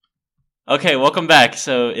Okay, welcome back.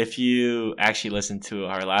 So, if you actually listened to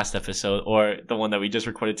our last episode or the one that we just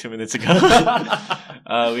recorded 2 minutes ago,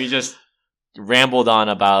 we just rambled on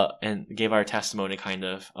about and gave our testimony kind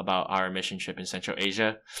of about our mission trip in Central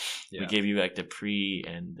Asia. We gave you like the pre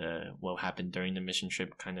and what happened during the mission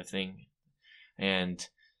trip kind of thing. And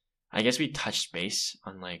I guess we touched base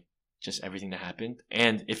on like just everything that happened.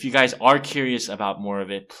 And if you guys are curious about more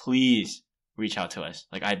of it, please reach out to us.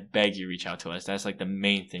 Like, I beg you, reach out to us. That's like the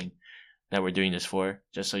main thing that we're doing this for,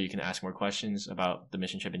 just so you can ask more questions about the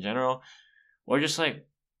mission trip in general, or just like,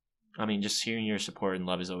 I mean, just hearing your support and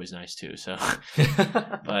love is always nice too. So,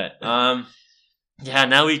 but yeah,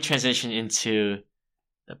 now we transition into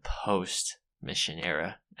the post mission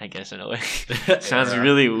era, I guess, in a way. Sounds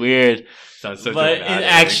really weird, Sounds so but dramatic. it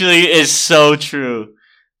actually is so true.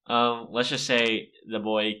 Let's just say the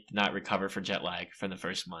boy did not recover for jet lag for the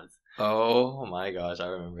first month. Oh my gosh, I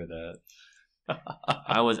remember that.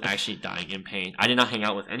 I was actually dying in pain. I did not hang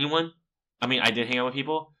out with anyone. I mean, I did hang out with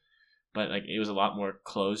people, but like it was a lot more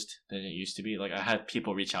closed than it used to be. Like, I had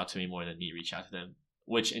people reach out to me more than me reach out to them.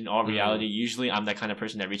 Which, in all reality, usually I'm that kind of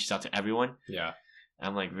person that reaches out to everyone. Yeah.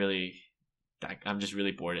 I'm like I'm just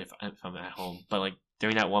really bored if I'm at home. But like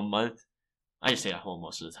during that 1 month, I just stayed at home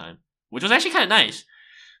most of the time, which was actually kind of nice.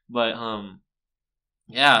 But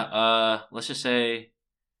yeah. Let's just say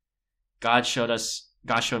God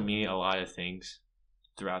showed me a lot of things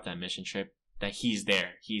throughout that mission trip. That He's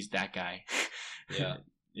there. He's that guy. Yeah.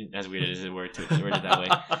 As weird as it worded that way.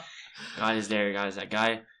 God is there. God is that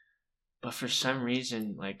guy. But for some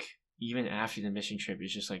reason, like, even after the mission trip,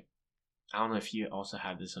 it's just like, I don't know if you also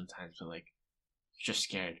have this sometimes, but like, you're just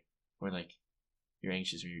scared. Or like, you're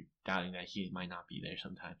anxious or you're doubting that He might not be there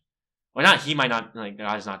sometimes. Or not, He might not, like,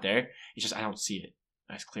 God is not there. It's just, I don't see it.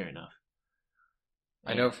 That's clear enough.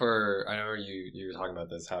 I know you were talking about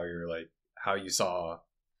this, how you saw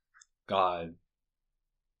God,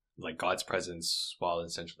 like God's presence while in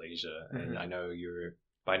Central Asia. And I know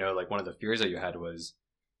like one of the fears that you had was,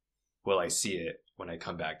 will I see it when I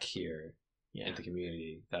come back here in the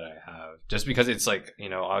community that I have? Just because it's like,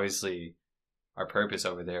 obviously our purpose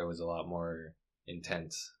over there was a lot more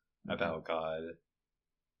intense about God.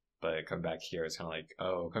 But come back here, it's kind of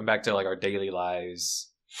like, come back to like our daily lives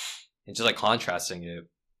and just like contrasting it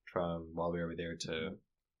from while we were over there to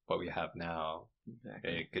what we have now.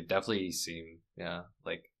 Exactly. It could definitely seem,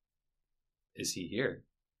 like, is He here?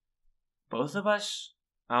 Both of us,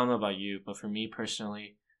 I don't know about you, but for me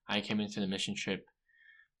personally, I came into the mission trip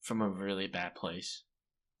from a really bad place.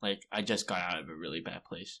 Like, I just got out of a really bad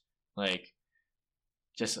place. Like,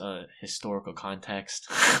 just a historical context.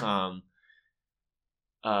 I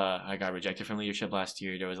got rejected from leadership last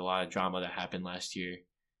year. There was a lot of drama that happened last year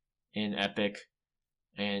in Epic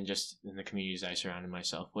and just in the communities I surrounded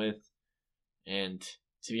myself with. And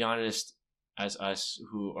to be honest, as us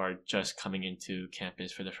who are just coming into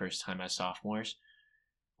campus for the first time as sophomores,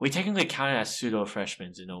 we technically counted as pseudo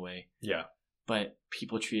freshmen in a way. Yeah. But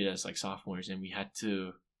people treated us like sophomores, and we had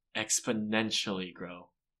to exponentially grow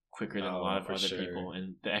quicker than a lot of other people.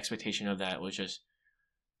 And the expectation of that was just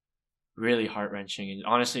really heart-wrenching and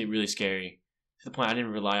honestly really scary. To the point I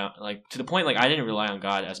didn't rely on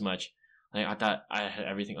God as much. Like, I thought I had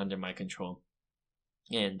everything under my control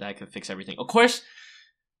and that I could fix everything. Of course,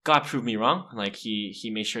 God proved me wrong. Like, he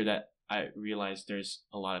made sure that I realized there's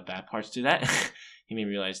a lot of bad parts to that. He made me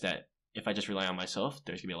realize that if I just rely on myself,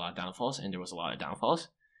 there's going to be a lot of downfalls, and there was a lot of downfalls.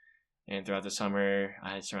 And throughout the summer,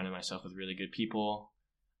 I had surrounded myself with really good people,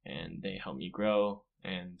 and they helped me grow.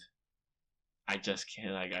 And I just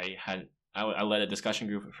can't, like, I led a discussion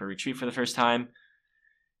group for retreat for the first time.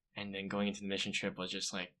 And then going into the mission trip was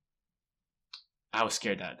just like, I was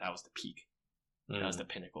scared that was the peak. That was the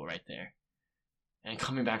pinnacle right there. And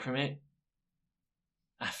coming back from it,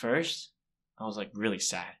 at first, I was like really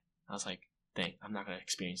sad. I was like, dang, I'm not going to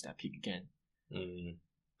experience that peak again.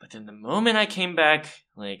 But then the moment I came back,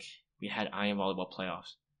 like, we had IM volleyball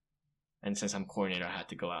playoffs. And since I'm coordinator, I had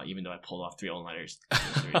to go out, even though I pulled off 3 all-nighters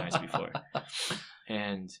the nights before.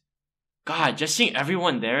 And God, just seeing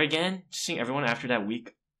everyone there again, just seeing everyone after that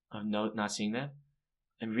week of not seeing them,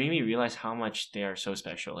 and made me realize how much they are so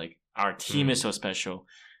special. Like, our team is so special.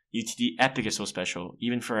 UTD Epic is so special.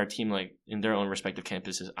 Even for our team, like, in their own respective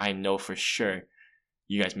campuses, I know for sure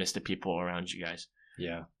you guys miss the people around you guys.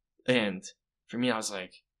 Yeah. And for me, I was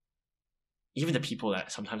like, even the people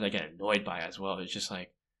that sometimes I get annoyed by as well, it's just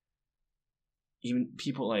like, even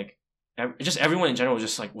people like, just everyone in general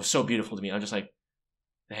was so beautiful to me. I'm just like,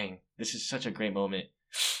 dang, this is such a great moment.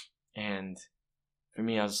 And for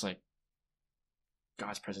me, I was like,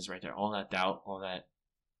 God's presence right there. All that doubt, all that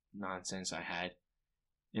nonsense I had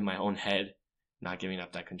in my own head not giving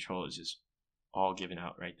up that control is just all given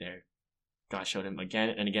out right there. God showed him again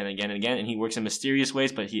and again and again and again, and he works in mysterious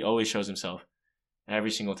ways, but he always shows himself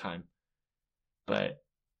every single time. But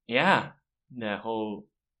yeah, that whole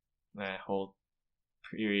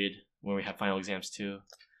period where we have final exams too.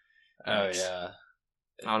 Oh yeah.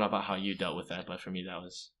 I don't know about how you dealt with that, but for me that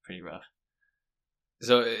was pretty rough.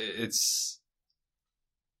 So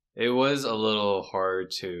it was a little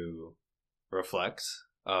hard to reflect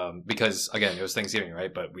because again it was Thanksgiving,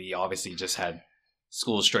 right? But we obviously just had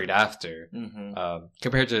school straight after.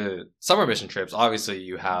 Compared to summer mission trips, obviously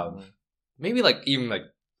you have maybe like even like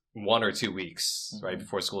 1 or 2 weeks right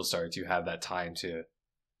before school starts. You have that time to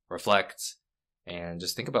reflect and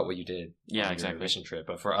just think about what you did on your mission trip.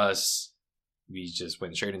 But for us, we just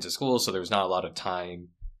went straight into school, so there was not a lot of time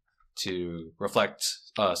to reflect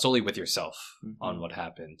solely with yourself on what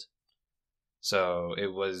happened. So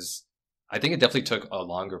it was, I think it definitely took a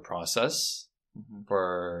longer process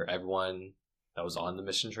for everyone that was on the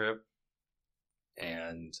mission trip.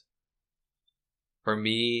 And for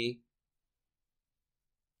me,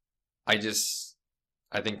 I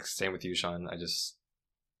think same with you, Sean.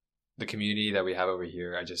 The community that we have over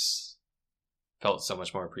here, I just felt so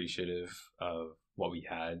much more appreciative of what we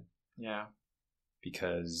had. Yeah.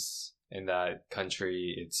 Because in that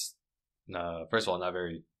country, it's, first of all, not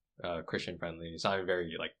very Christian friendly. It's not even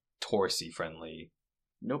very like touristy friendly.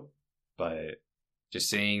 Nope. But just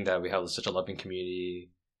seeing that we have such a loving community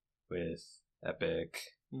with Epic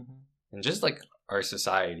and just like our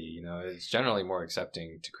society, you know, it's generally more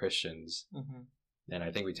accepting to Christians. And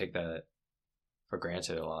I think we take that for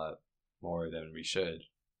granted a lot more than we should.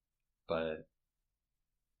 But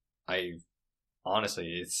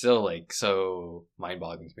honestly, it's still like so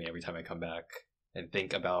mind-boggling to me every time I come back and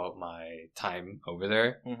think about my time over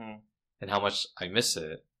there and how much I miss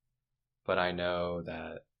it. But I know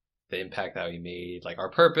that the impact that we made, like our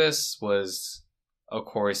purpose was, of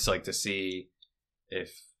course, like to see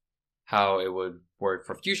how it would work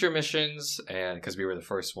for future missions, and because we were the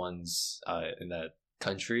first ones in that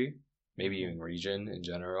country, maybe even region in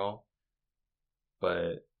general.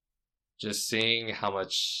 But just seeing how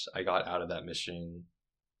much I got out of that mission,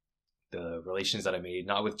 the relations that I made,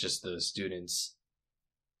 not with just the students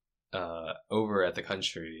over at the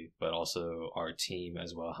country, but also our team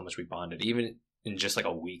as well, how much we bonded, even in just like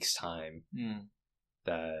a week's time,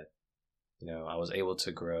 that, you know, I was able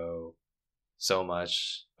to grow so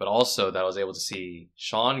much, but also that I was able to see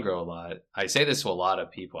Sean grow a lot. I say this to a lot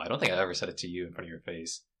of people. I don't think I've ever said it to you in front of your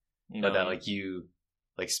face, but that like you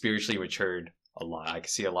like spiritually matured a lot. I could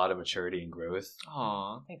see a lot of maturity and growth.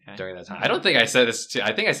 Okay. During that time. I don't think I said this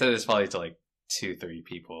I think I said this probably to like 2-3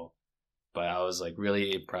 people, but I was like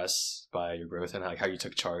really impressed by your growth and like how you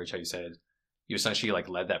took charge, how you said you essentially like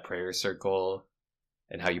led that prayer circle,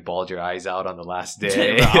 and how you bawled your eyes out on the last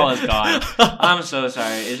day. Bro, I was gone. I'm so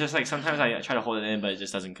sorry. It's just like sometimes I try to hold it in, but it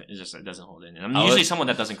doesn't hold it in. And I'm usually someone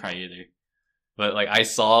that doesn't cry either. But like I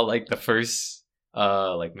saw like the first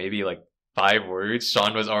like maybe like 5 words,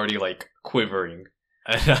 Sean was already like quivering.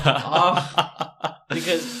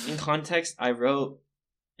 Because in context, I wrote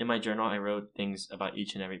in my journal, I wrote things about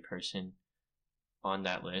each and every person on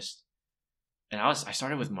that list. And I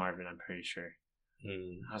started with Marvin, I'm pretty sure.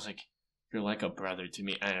 I was like, you're like a brother to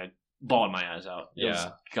me. And I bawled my eyes out. It was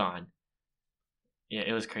gone. Yeah,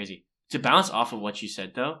 it was crazy. To bounce off of what you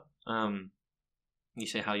said though, you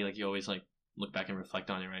say how you always like look back and reflect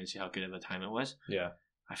on it, right? And see how good of a time it was. Yeah.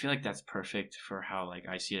 I feel like that's perfect for how like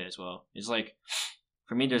I see it as well. It's like,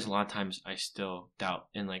 for me, there's a lot of times I still doubt.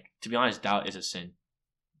 And like, to be honest, doubt is a sin.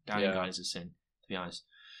 Doubting God is a sin, to be honest.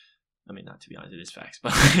 I mean, not to be honest, it is facts.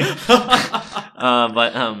 But,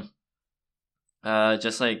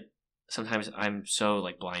 just like, sometimes I'm so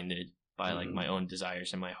like blinded by like my own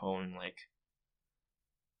desires and my own like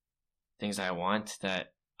things that I want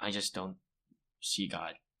that I just don't see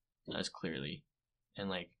God as clearly. And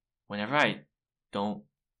like, whenever I don't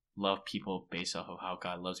love people based off of how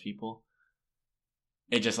God loves people,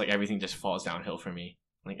 it just like everything just falls downhill for me.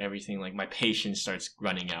 Like everything, like my patience starts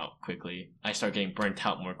running out quickly. I start getting burnt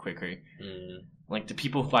out more quicker. Like the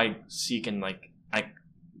people who I seek and like I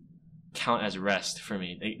count as rest for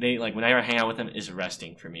me, they like whenever I hang out with them is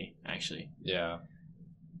resting for me actually. Yeah.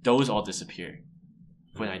 Those all disappear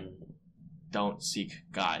when I don't seek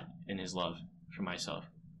God and His love for myself,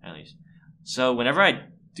 at least. So whenever I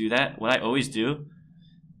do that, what I always do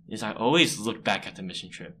is I always look back at the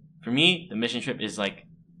mission trip. For me, the mission trip is like,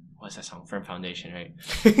 what's that song? Firm Foundation, right?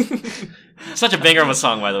 Such a banger of a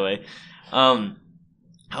song, by the way. I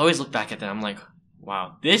always look back at that. I'm like,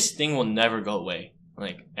 wow, this thing will never go away.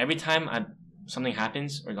 Like every time something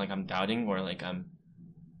happens, or like I'm doubting, or like I'm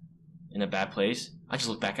in a bad place, I just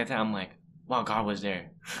look back at that. I'm like, wow, God was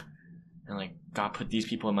there, and like God put these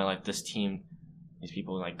people in my life, this team, these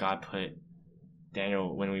people. Like God put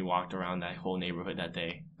Daniel when we walked around that whole neighborhood that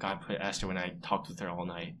day. God put Esther when I talked with her all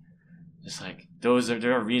night. Just like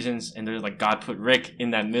there are reasons, and there's like God put Rick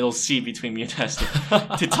in that middle seat between me and Esther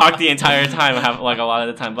to talk the entire time. I have like a lot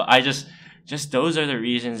of the time, but I just those are the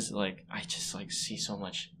reasons. Like I just like see so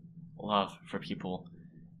much love for people,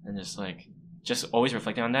 and just always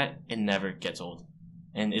reflecting on that. It never gets old,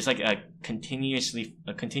 and it's like a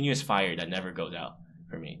continuous fire that never goes out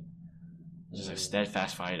for me. It's just a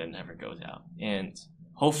steadfast fire that never goes out, and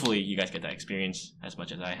hopefully you guys get that experience as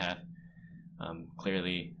much as I have.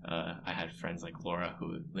 Clearly, I had friends like Laura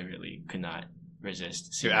who literally could not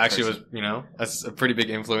resist. Who actually was, that's a pretty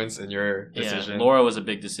big influence in your decision. Yeah, Laura was a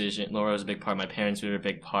big decision. Laura was a big part. My parents were a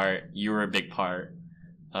big part. You were a big part.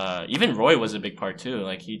 Even Roy was a big part too.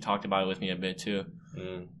 Like he talked about it with me a bit too.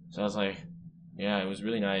 So I was like, yeah, it was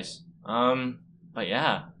really nice. But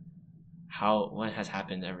yeah, what has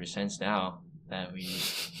happened ever since now that we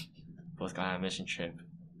both got on a mission trip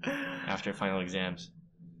after final exams?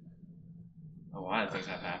 A lot of things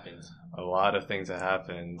have happened. A lot of things have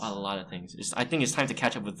happened. A lot of things. I think it's time to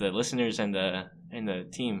catch up with the listeners and the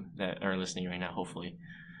team that are listening right now, hopefully.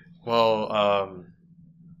 Well, I'm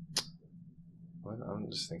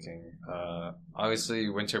just thinking. Obviously,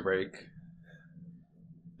 winter break.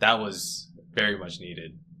 That was very much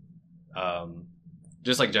needed.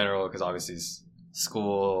 Just like general, because obviously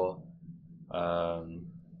school,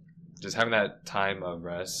 just having that time of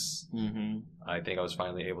rest. I think I was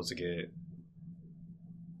finally able to get,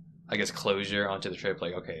 I guess, closure onto the trip.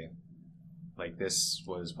 Like, okay, like this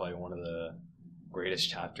was probably one of the greatest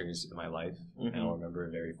chapters in my life, and I'll remember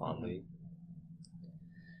it very fondly.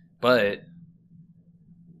 But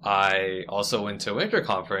I also went to a winter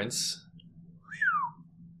conference,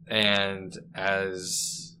 and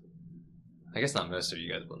as I guess not most of you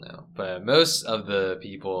guys will know, but most of the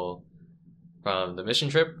people from the mission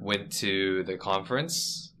trip went to the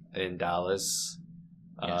conference in Dallas,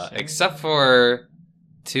 except for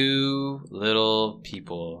two little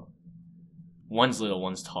people. One's little,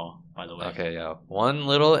 one's tall, by the way. Okay, yeah. One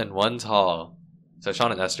little and one tall. So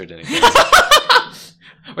Sean and Esther didn't go.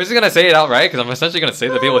 We're just going to say it outright because I'm essentially going to say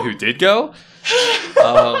the people who did go.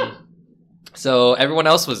 So everyone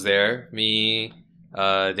else was there. Me,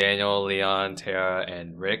 Daniel, Leon, Tara,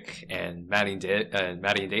 and Rick, and Maddie and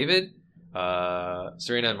David.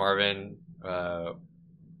 Serena and Marvin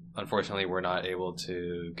unfortunately were not able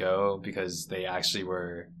to go because they actually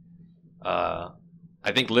were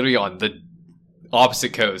I think literally on the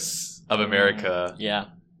opposite coast of America. Yeah,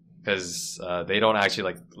 because they don't actually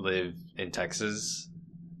like live in Texas,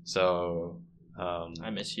 so I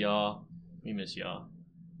miss y'all. We miss y'all.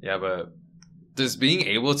 Yeah, but just being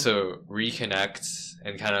able to reconnect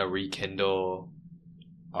and kind of rekindle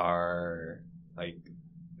our like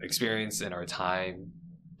experience and our time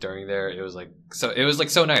during there, it was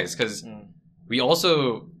so nice because we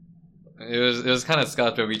also it was kind of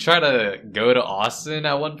scuffed, but we tried to go to Austin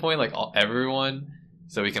at one point, like everyone,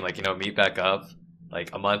 so we can like meet back up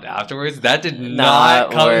like a month afterwards. That did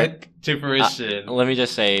not come to fruition. Let me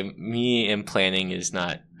just say, me and planning is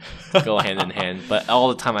not go hand in hand, but all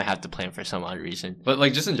the time I have to plan for some odd reason. But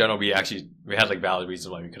like just in general, we had like valid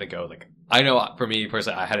reasons why we couldn't go. Like I know for me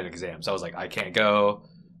personally, I had an exam, so I was like, I can't go.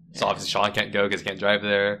 So obviously Sean can't go because he can't drive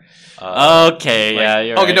there. Okay, like, yeah,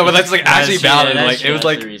 you're right. Okay, no, but that's like actually valid. Like true, it was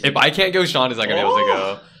like if I can't go, Sean is not gonna be able to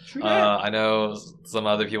go. I know some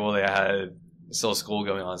other people, they had still school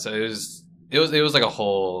going on, so it was like a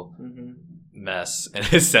whole mess in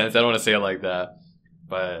a sense. I don't want to say it like that,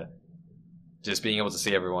 but just being able to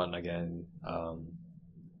see everyone again,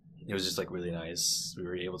 it was just like really nice. We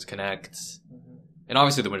were able to connect, and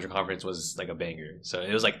obviously the winter conference was like a banger. So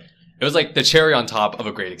it was like the cherry on top of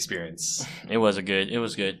a great experience. It was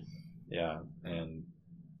good. Yeah, and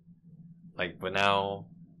like, but now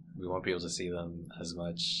we won't be able to see them as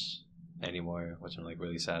much anymore, which I'm like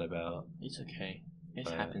really sad about. It's okay. It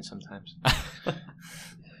happens sometimes.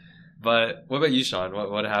 But what about you, Sean?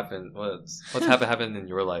 What happened? What's happened in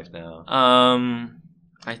your life now?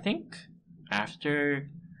 I think after.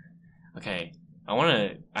 Okay.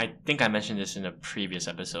 I think I mentioned this in a previous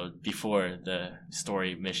episode before the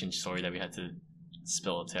mission story that we had to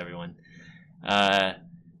spill to everyone.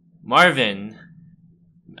 Marvin,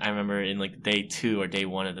 I remember in like day 2 or day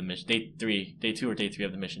 1 of the mission, day 2 or day 3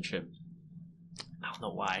 of the mission trip. I don't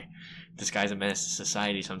know why. This guy's a menace to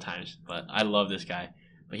society sometimes, but I love this guy.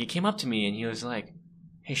 But he came up to me and he was like,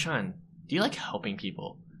 "Hey Sean, do you like helping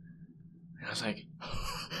people?" And I was like,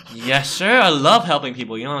 "Yes, sir. I love helping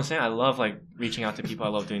people." You know what I'm saying? I love like reaching out to people. I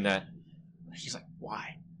love doing that. He's like,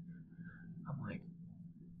 why? I'm like,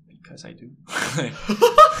 because I do.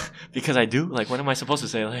 Because I do? Like, what am I supposed to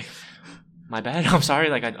say? Like, my bad, I'm sorry,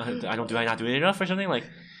 like, I not do it enough or something? Like,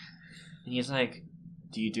 and he's like,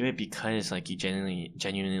 do you do it because, like, you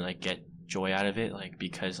genuinely, like, get joy out of it? Like,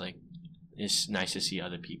 because, like, it's nice to see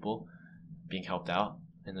other people being helped out,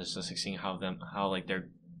 and it's just like seeing how like they're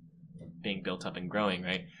being built up and growing,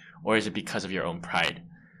 right? Or is it because of your own pride?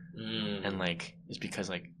 And like it's because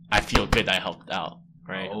like I feel good that I helped out,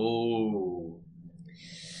 right? Oh.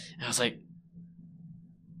 And I was like,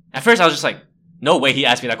 at first I was just like, no way he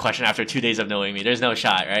asked me that question after 2 days of knowing me. There's no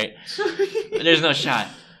shot, right? There's no shot.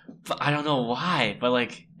 But I don't know why. But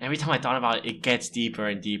like every time I thought about it, it gets deeper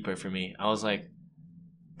and deeper for me. I was like,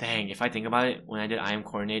 dang, if I think about it, when I did I Am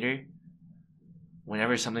Coordinator,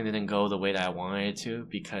 whenever something didn't go the way that I wanted it to,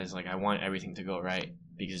 because like I want everything to go right,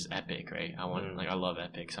 because it's epic, right? I want like I love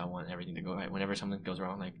epic, so I want everything to go right. Whenever something goes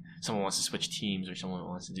wrong, like someone wants to switch teams or someone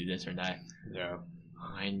wants to do this or that, yeah,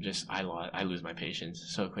 I lose my patience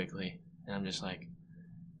so quickly, and I'm just like,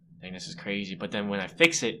 dang, this is crazy. But then when I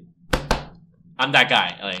fix it, I'm that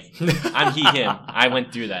guy. Like I'm him. I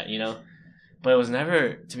went through that, you know. But it was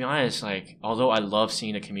never, to be honest, like although I love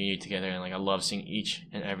seeing the community together and like I love seeing each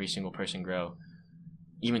and every single person grow,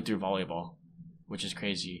 even through volleyball, which is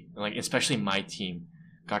crazy. And like especially my team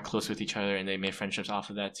got close with each other and they made friendships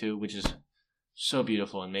off of that too, which is so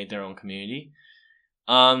beautiful, and made their own community.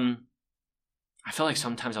 I felt like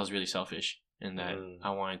sometimes I was really selfish in that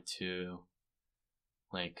I wanted to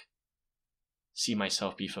like see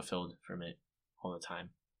myself be fulfilled from it all the time,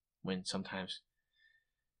 when sometimes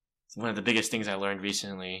one of the biggest things I learned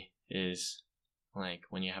recently is like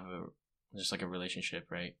when you have just like a relationship,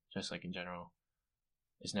 right? Just like in general,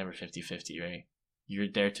 it's never 50-50, right? You're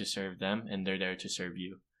there to serve them and they're there to serve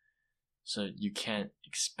you. So you can't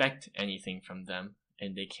expect anything from them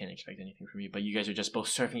and they can't expect anything from you, but you guys are just both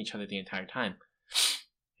serving each other the entire time.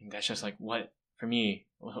 And that's just like what, for me,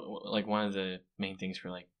 like one of the main things for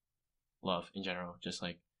like love in general. Just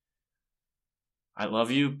like, I love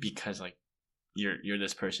you because like you're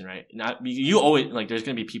this person, right? Not you always, like there's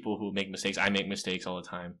gonna be people who make mistakes. I make mistakes all the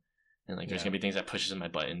time. And like there's gonna be things that pushes in my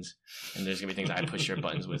buttons, and there's gonna be things that I push your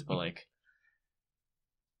buttons with, but like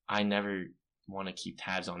I never want to keep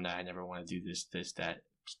tabs on that. I never want to do this, that,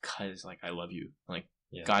 because like I love you. Like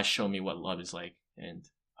God showed me what love is like, and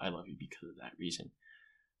I love you because of that reason.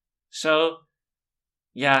 So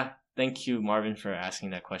yeah, thank you, Marvin, for asking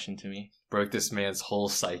that question to me. Broke this man's whole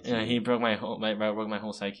psyche. Yeah, he broke my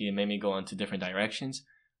whole psyche and made me go into different directions.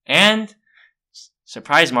 And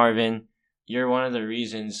surprise, Marvin, you're one of the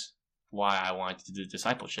reasons why I wanted to do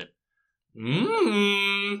discipleship.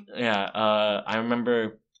 Yeah, I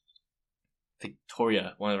remember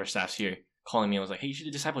Victoria, one of our staffs here, calling me and was like, hey, you should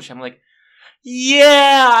do discipleship. I'm like,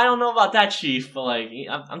 yeah, I don't know about that, Chief, but like,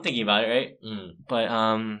 I'm thinking about it, right? But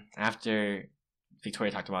after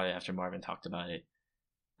Victoria talked about it, after Marvin talked about it,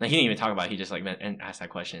 like he didn't even talk about it, he just like met and asked that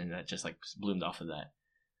question, and that just like bloomed off of that.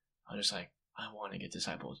 I was just like, I want to get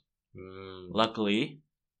discipled. Luckily,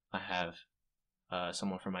 I have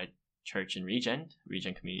someone from my church in Regen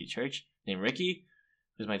Community Church named Ricky,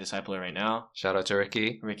 who's my discipler right now. Shout out to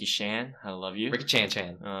Ricky Shan, I love you. Ricky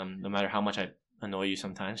Chan. No matter how much I annoy you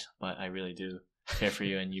sometimes, but I really do care for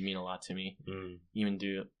you, and you mean a lot to me. Even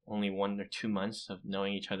do only 1 or 2 months of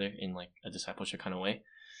knowing each other in like a discipleship kind of way,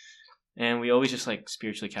 and we always just like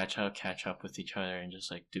spiritually catch up with each other, and just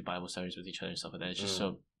like do Bible studies with each other and stuff like that. It's just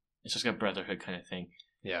it's just like a brotherhood kind of thing.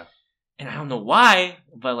 Yeah. And I don't know why,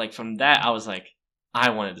 but like from that, I was like, I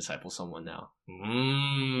want to disciple someone now.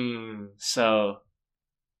 So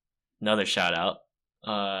another shout out.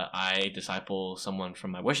 I disciple someone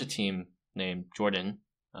from my worship team named Jordan.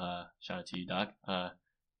 Shout out to you, Doc.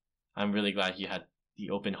 I'm really glad you had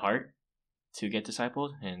the open heart to get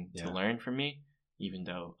discipled and to learn from me, even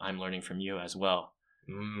though I'm learning from you as well.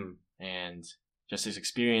 And just this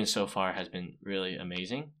experience so far has been really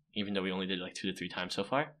amazing, even though we only did like 2 to 3 times so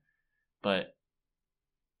far. But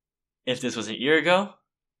if this was a year ago,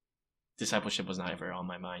 discipleship was not ever on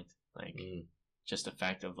my mind. Like just the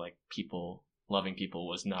fact of like loving people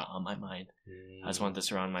was not on my mind. I just wanted to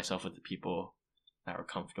surround myself with the people that were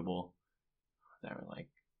comfortable, that were like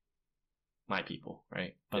my people,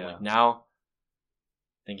 right? But like now,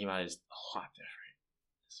 thinking about it is a lot different.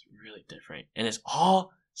 It's really different. And it's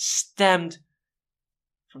all stemmed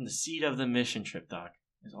from the seed of the mission trip, Doc.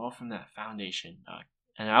 It's all from that foundation, Doc.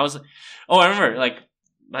 And I remember like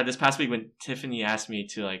this past week when Tiffany asked me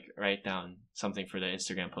to like write down something for the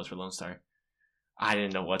Instagram post for Lone Star, I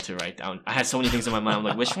didn't know what to write down. I had so many things in my mind. I'm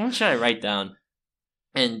like, which one should I write down?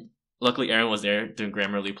 And luckily Aaron was there doing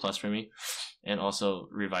Grammarly Plus for me, and also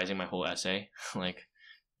revising my whole essay, like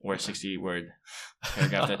word 60-word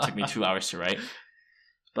paragraph that took me 2 hours to write.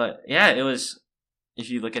 But yeah, it was. If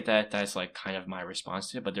you look at that, that's like kind of my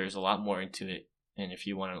response to it. But there's a lot more into it, and if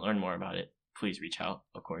you want to learn more about it, please reach out.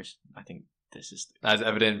 Of course, I think this is as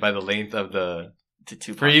evident by the length of the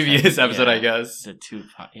two previous episode, I guess.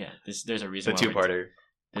 There's a reason. The two-parter.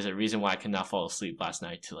 There's a reason why I could not fall asleep last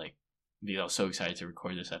night to like be so excited to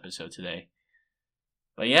record this episode today.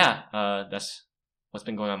 But yeah, that's what's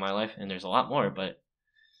been going on in my life, and there's a lot more. But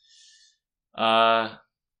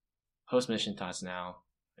post-mission thoughts now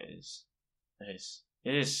is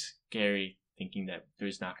it is scary thinking that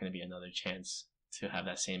there's not going to be another chance to have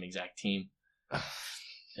that same exact team,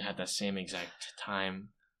 to have that same exact time.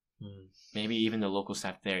 Maybe even the local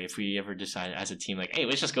staff there, if we ever decide as a team, like, hey,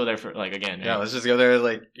 let's just go there for, like, again. Yeah, let's just go there,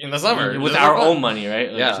 like, in the summer. With our own money,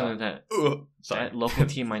 right? Like, yeah. something like that. That local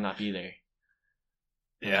team might not be there.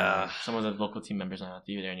 Yeah. Some of the local team members might not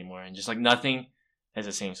be there anymore. And just, like, nothing is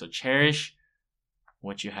the same. So cherish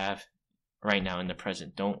what you have right now in the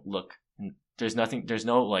present. Don't look. There's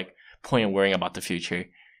no, like, point in worrying about the future.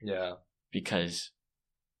 Yeah. Because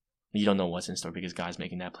you don't know what's in store, because God's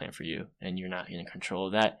making that plan for you. And you're not in control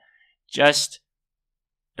of that. Just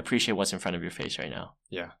appreciate what's in front of your face right now.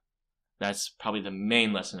 Yeah. That's probably the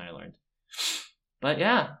main lesson I learned. But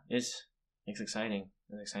yeah, it's exciting.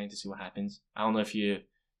 It's exciting to see what happens. I don't know if you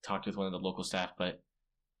talked with one of the local staff, but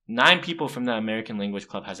 9 people from the American Language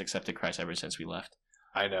Club has accepted Christ ever since we left.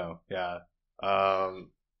 I know, yeah.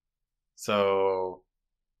 So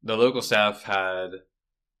the local staff had,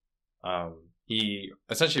 he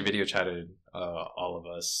essentially video chatted all of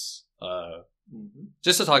us,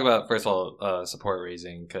 just to talk about, first of all, support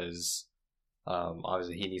raising, because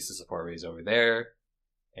obviously he needs to support raise over there,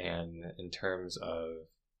 and in terms of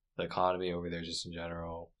the economy over there, just in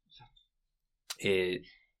general, it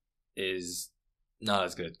is not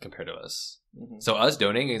as good compared to us. So us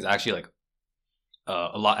donating is actually like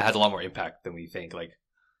it has a lot more impact than we think. Like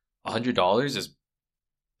 $100 is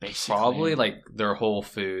basically probably like their whole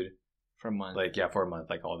food for a month. Like, yeah, for a month,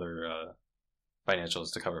 like all their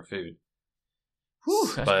financials to cover food.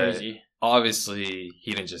 Whew, that's crazy. Obviously,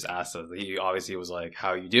 he didn't just ask us. He obviously was like, "How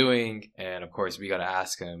are you doing?" And of course, we got to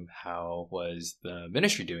ask him, "How was the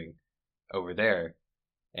ministry doing over there?"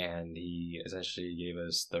 And he essentially gave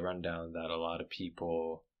us the rundown that a lot of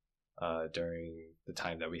people, during the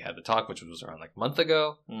time that we had the talk, which was around like a month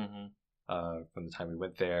ago, from the time we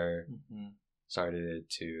went there, started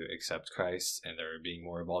to accept Christ, and they're being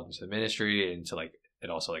more involved into the ministry, and to like,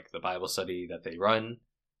 and also like the Bible study that they run,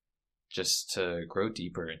 just to grow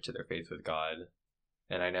deeper into their faith with God.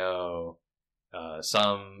 And I know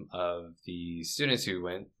some of the students who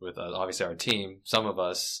went with obviously our team, some of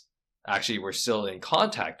us actually were still in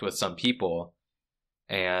contact with some people,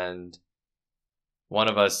 and one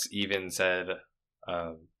of us even said,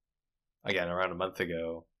 again, around a month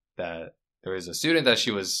ago, that there was a student that she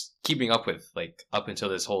was keeping up with, like, up until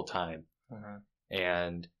this whole time.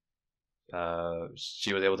 And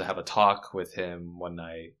she was able to have a talk with him one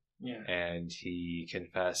night. Yeah. And he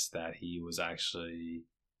confessed that he was actually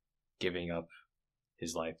giving up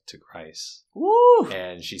his life to Christ. Woo!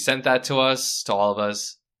 And she sent that to us, to all of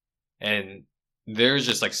us. And there's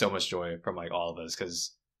just like so much joy from like all of us,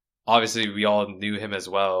 because obviously we all knew him as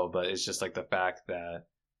well, but it's just like the fact that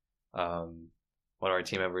one of our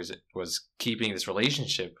team members was keeping this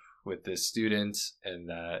relationship with this student, and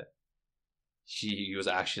that he was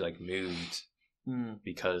actually like moved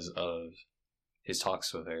because of his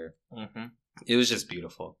talks with her. It was just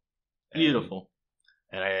beautiful.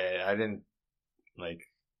 And I didn't like,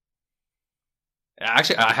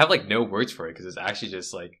 actually I have like no words for it, because it's actually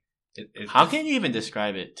just like how can you even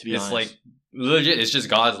describe it, to be honest? It's like legit, it's just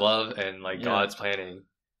God's love and like God's planning.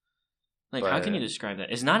 Like, how can you describe that?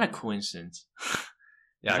 It's not a coincidence.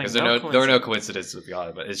 Yeah, because there are no coincidences with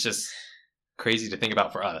God, but it's just crazy to think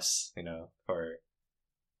about for us, you know, for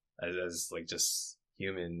as like just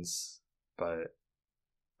humans, but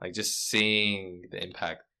like just seeing the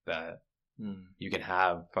impact that you can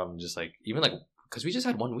have from just like, even like, because we just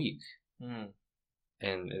had 1 week, and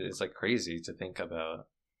it's like crazy to think about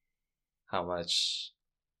how much.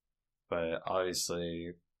 But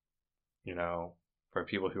obviously, you know, for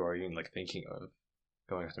people who are even like thinking of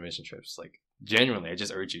going on mission trips, like, genuinely, I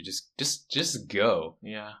just urge you, just go.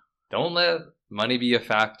 Yeah. Don't let money be a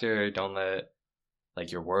factor. Don't let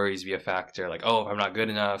like your worries be a factor. Like, oh, if I'm not good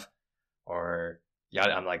enough, or yeah,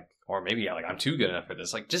 I'm like, or maybe like I'm too good enough for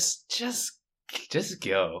this. Like, just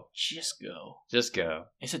go. Just go. Just go.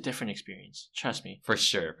 It's a different experience. Trust me. For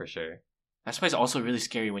sure. that's why it's also really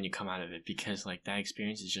scary when you come out of it, because like that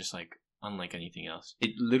experience is just like unlike anything else.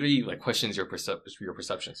 It literally like questions your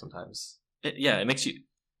perception sometimes. It makes you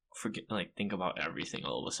forget, like, think about everything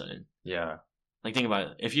all of a sudden. Yeah. Like, think about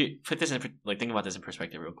it. If you put this in, like, think about this in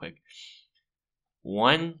perspective real quick.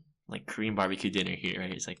 One like Korean barbecue dinner here,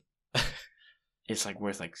 right? It's like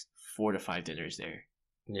worth like 4 to 5 dinners there.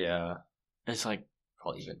 Yeah. It's like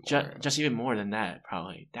probably even more. Just even more than that,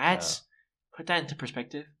 probably. That's put that into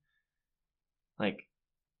perspective. Like,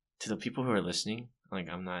 to the people who are listening, like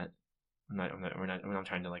we're not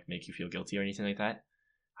trying to like make you feel guilty or anything like that.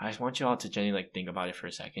 I just want you all to genuinely like think about it for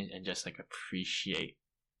a second and just like appreciate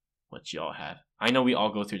what you all have. I know we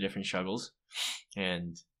all go through different struggles,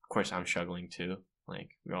 and of course I'm struggling too.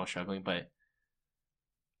 Like, we're all struggling, but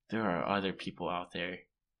there are other people out there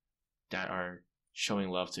that are showing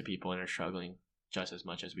love to people and are struggling just as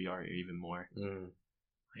much as we are, or even more.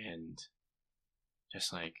 And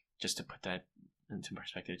just to put that into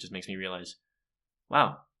perspective, it just makes me realize,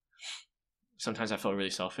 wow, sometimes I feel really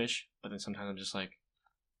selfish, but then sometimes I'm just like,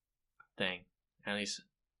 dang, at least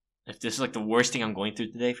if this is like the worst thing I'm going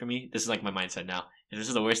through today for me, this is like my mindset now. If this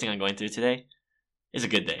is the worst thing I'm going through today, it's a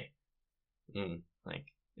good day. Like,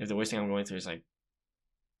 if the worst thing I'm going through is like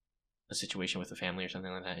a situation with a family or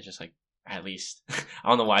something like that, it's just like, at least I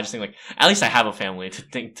don't know why, I just think like, at least I have a family to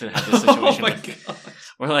have this situation with.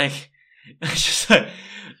 Or like, it's just like,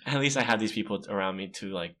 at least I have these people around me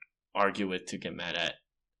to like argue with, to get mad at.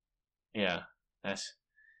 Yeah, it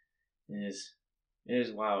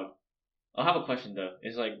is wild. I'll have a question though.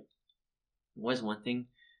 It's like, what's one thing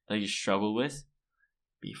that you struggled with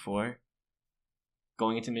before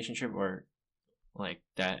going into mission trip, or like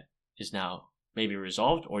that is now maybe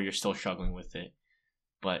resolved, or you're still struggling with it,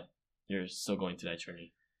 but you're still going through that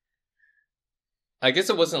journey? I guess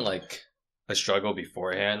it wasn't like a struggle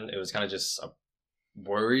beforehand. It was kind of just a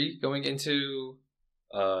worry going into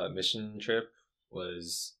mission trip.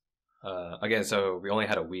 Was again, so we only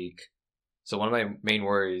had a week. So one of my main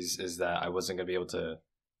worries is that I wasn't going to be able to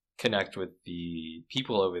connect with the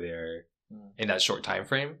people over there in that short time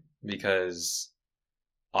frame, because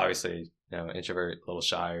obviously, you know, introvert, a little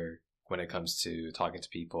shyer when it comes to talking to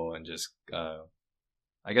people and just,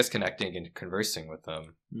 I guess, connecting and conversing with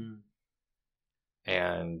them.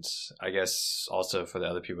 And I guess also for the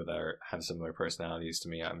other people that have similar personalities to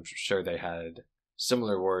me, I'm sure they had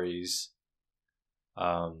similar worries.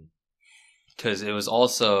 Because it was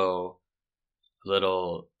also a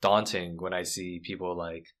little daunting when I see people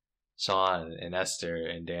like Sean and Esther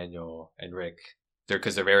and Daniel and Rick.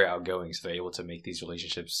 Because they're very outgoing, so they're able to make these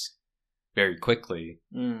relationships very quickly.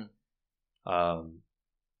 But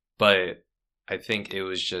I think it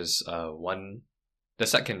was just the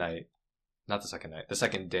second day,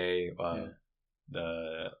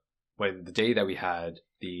 the day that we had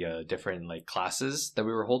the different like classes that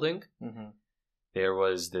we were holding. There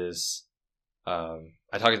was this.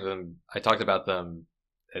 I talked about them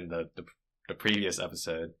in the previous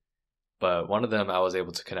episode, but one of them I was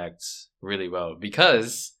able to connect really well,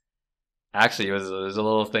 because actually it was a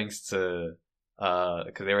little thanks to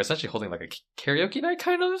because they were essentially holding like a karaoke night,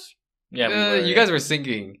 kind of. Yeah, you guys were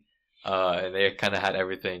singing, and they kind of had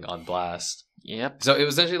everything on blast. Yep. So it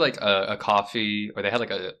was essentially like a coffee, or they had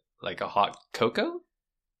like a hot cocoa.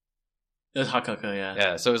 It was hot cocoa, yeah.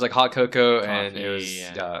 Yeah, so it was like hot cocoa, coffee, and it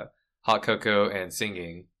was hot cocoa and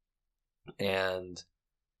singing. And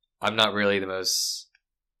I'm not really the most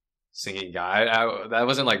singing guy. That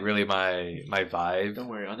wasn't like really my vibe. Don't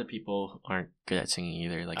worry, other people aren't good at singing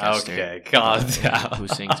either. Like okay, calm down. Who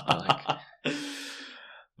sings?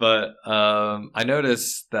 But I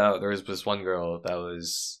noticed that there was this one girl that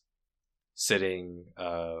was sitting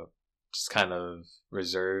just kind of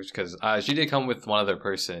reserved, because she did come with one other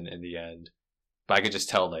person in the end, but I could just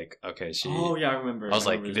tell, like, okay, she. Oh yeah, I remember. I was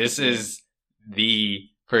like, this is the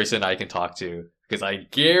person I can talk to, because I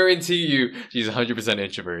guarantee you she's 100%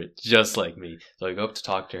 introvert, just like me. So I go up to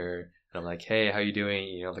talk to her, and I'm like, hey, how you doing?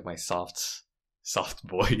 You know, like my soft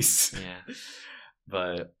voice. Yeah.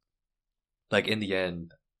 But like in the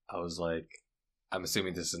end, I was like, I'm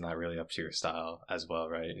assuming this is not really up to your style as well,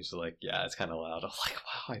 right? And she's like, yeah, it's kind of loud. I'm like,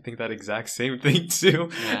 wow, I think that exact same thing too.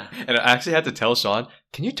 Yeah. And I actually had to tell Sean,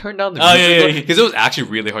 can you turn down the music? Because it was actually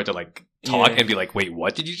really hard to like talk and be like, wait,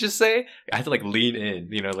 what did you just say? I had to like lean in,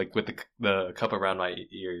 you know, like with the cup around my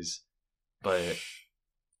ears. But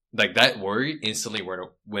like that worry instantly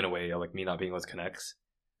went away, like me not being able to connect.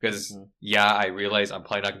 Because I realized I'm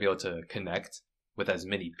probably not gonna be able to connect with as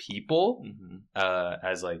many people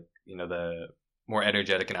as like, you know, the more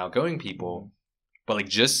energetic and outgoing people, but like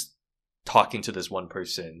just talking to this one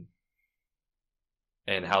person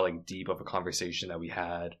and how like deep of a conversation that we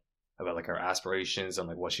had about like her aspirations and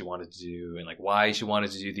like what she wanted to do and like why she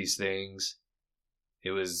wanted to do these things.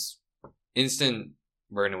 It was instant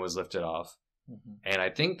burden was lifted off. Mm-hmm. And I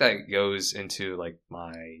think that goes into like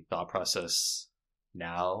my thought process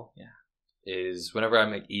now. Yeah. Is whenever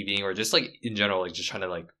I'm like EVing or just like in general, like just trying to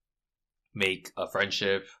like make a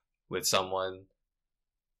friendship with someone.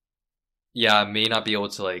 Yeah, I may not be able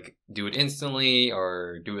to like do it instantly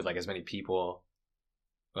or do it with like as many people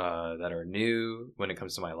that are new when it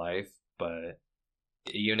comes to my life. But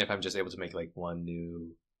even if I'm just able to make like one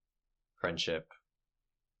new friendship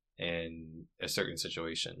in a certain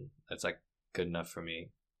situation, that's like good enough for me.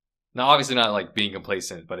 Now, obviously not like being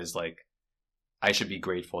complacent, but it's like I should be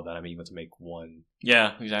grateful that I'm able to make one.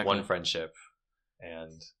 Yeah, exactly. One friendship,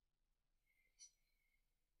 and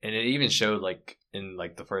it even showed like in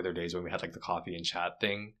like the further days when we had like the coffee and chat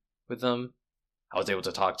thing with them. I was able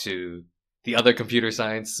to talk to the other computer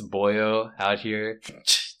science boyo out here.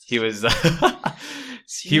 He was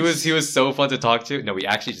he was so fun to talk to. No, we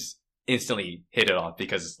actually just instantly hit it off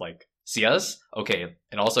because like CS? Okay.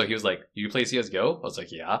 And also he was like, "Do you play CS:GO?" I was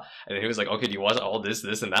like, "Yeah." And then he was like, "Okay, do you watch all this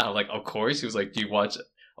and that?" I'm like, "Of course." He was like, "Do you watch?" He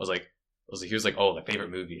was like, "Oh, the favorite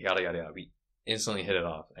movie, yada yada yada." We instantly hit it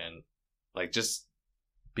off, and like just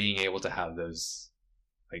being able to have those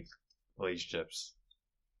like relationships,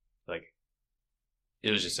 like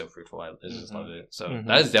it was just so fruitful. I just loved it. So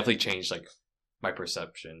that has definitely changed like my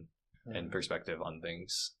perception and perspective on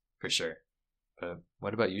things for sure. But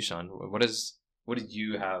what about you, Sean? What did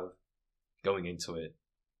you have going into it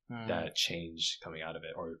that changed coming out of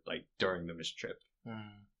it, or like during the mission trip?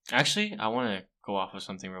 Actually, I want to go off of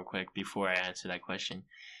something real quick before I answer that question.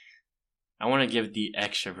 I want to give the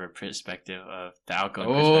extrovert perspective of the outgoing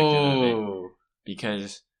perspective of it.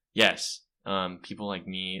 Because, yes, people like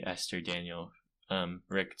me, Esther, Daniel,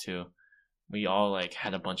 Rick too, we all like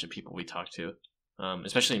had a bunch of people we talked to.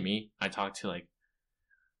 Especially me. I talked to like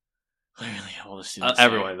literally all the students.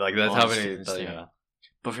 Everyone. Like that's how many. Yeah.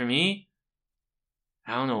 But for me,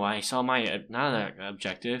 I don't know why. I saw my, not an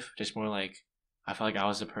objective, just more like, I felt like I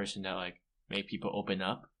was the person that like made people open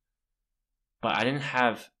up. But I didn't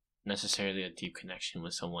have necessarily a deep connection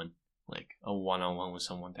with someone, like a one-on-one with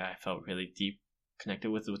someone that I felt really deep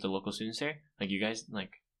connected with the local students there. Like you guys,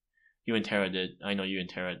 like you and Tara did. I know you and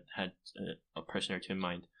Tara had a person or two in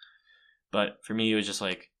mind. But for me, it was just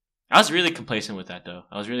like, I was really complacent with that though.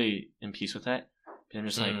 I was really in peace with that. But I'm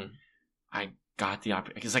just like, I got the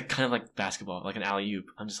opportunity. It's like kind of like basketball, like an alley-oop.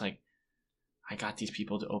 I'm just like, I got these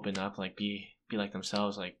people to open up, like be like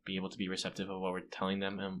themselves, like be able to be receptive of what we're telling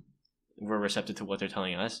them, and we're receptive to what they're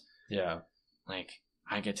telling us. Yeah. Like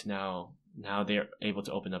I get to now they're able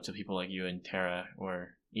to open up to people like you and Tara,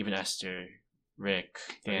 or even Esther, Rick,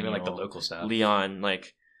 Daniel, even like the local staff, Leon,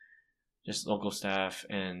 like just local staff.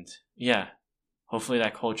 And yeah, hopefully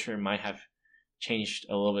that culture might have changed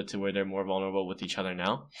a little bit to where they're more vulnerable with each other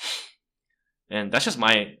now. And that's just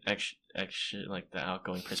my like the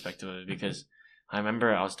outgoing perspective of it, because I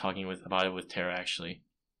remember I was talking about it with Tara actually,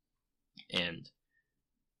 and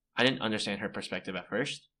I didn't understand her perspective at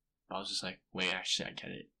first. I was just like, wait, actually I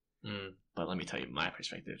get it. But let me tell you my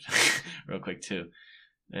perspective real quick too.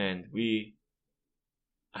 And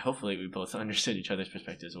hopefully we both understood each other's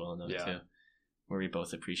perspectives well enough too, where we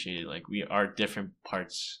both appreciated, like, we are different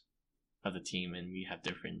parts of the team and we have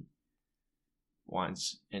different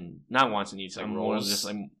wants and not wants and needs, like roles, just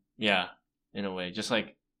like, yeah, in a way, just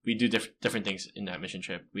like we do different things in that mission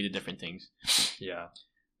trip. We did different things. Yeah.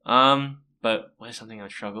 But what is something I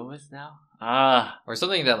struggle with now? Or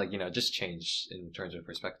something that, like, just changed in terms of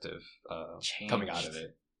perspective, coming out of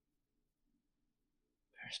it.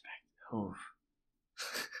 Perspective. Oof.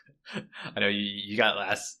 I know you got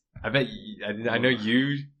last. I bet I know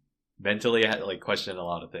you mentally had like questioned a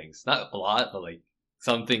lot of things. Not a lot, but like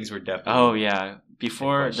some things were definitely. Oh yeah,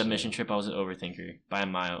 before the mission trip, I was an overthinker by a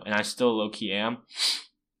mile, and I still low key am.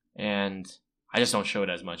 And I just don't show it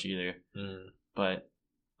as much either. But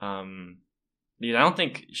dude, I don't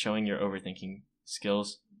think showing your overthinking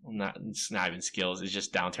skills, it's not even skills, it's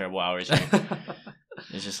just down terrible hours.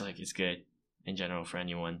 It's just like, it's good in general for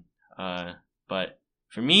anyone. But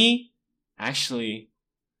for me, actually,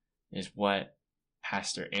 is what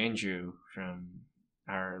Pastor Andrew from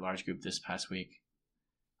our large group this past week,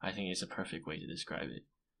 I think is a perfect way to describe it.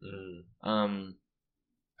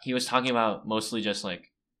 He was talking about mostly just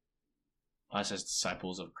like us as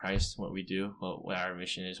disciples of Christ, what we do, what our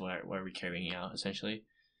mission is, what are we carrying out essentially.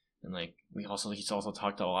 And like he's also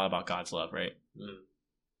talked a lot about God's love, right?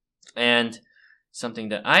 And something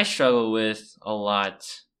that I struggle with a lot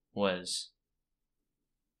was,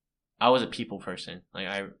 I was a people person. Like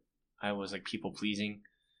I was like people pleasing.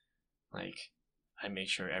 Like I made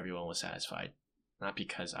sure everyone was satisfied, not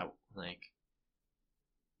because I like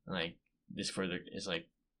this further is like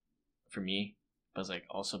for me, but it's like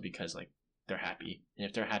also because like they're happy, and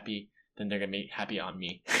if they're happy, then they're gonna be happy on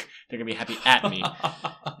me. They're gonna be happy at me.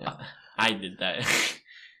 Yeah, I did that,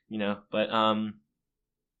 you know. But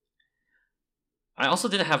I also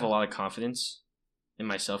didn't have a lot of confidence in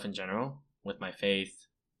myself in general, with my faith,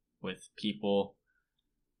 with people,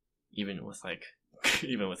 even with like,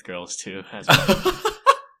 even with girls too, as well.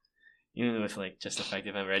 Even with like just the fact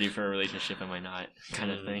if I'm ready for a relationship, am I not,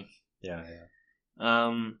 kind of thing. Yeah.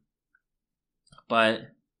 But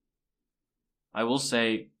I will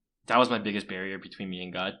say that was my biggest barrier between me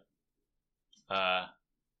and God.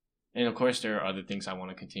 And of course, there are other things I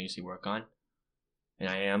want to continuously work on, and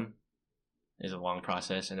I am. It's a long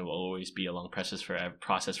process, and it will always be a long process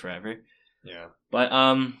forever. Yeah. But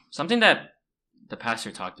something that the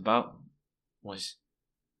pastor talked about is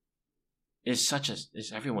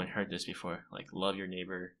everyone heard this before? Like, love your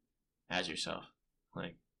neighbor as yourself.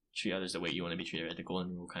 Like, treat others the way you want to be treated, the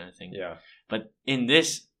golden rule kind of thing. Yeah. But in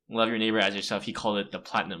this, love your neighbor as yourself, he called it the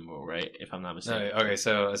platinum rule, right? If I'm not mistaken. Okay,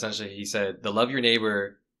 so essentially he said, the love your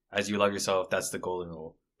neighbor as you love yourself, that's the golden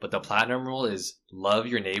rule. But the platinum rule is love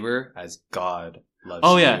your neighbor as God loves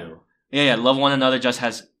you. Yeah. Love one another just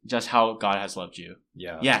how God has loved you.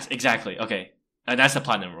 Yeah. Yes, exactly. Okay. That's the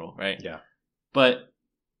platinum rule, right? Yeah. But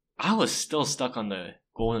I was still stuck on the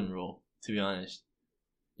golden rule, to be honest.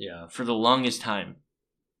 Yeah. For the longest time.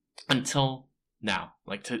 Until now.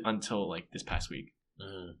 Until like this past week.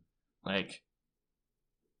 Mm. Like,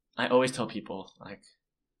 I always tell people, like,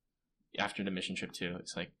 after the mission trip too,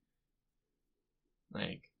 it's like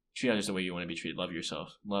treat others the way you want to be treated. Love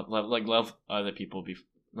yourself. Love other people.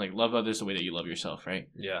 Love others the way that you love yourself, right?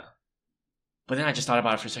 Yeah. But then I just thought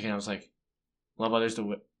about it for a second. I was like, love others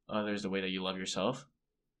the way that you love yourself.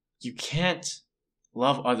 You can't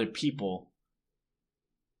love other people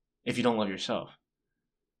if you don't love yourself.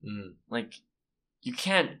 Mm. Like, you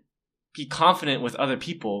can't be confident with other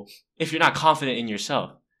people if you're not confident in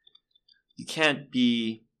yourself. You can't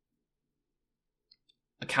be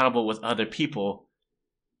accountable with other people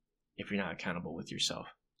if you're not accountable with yourself.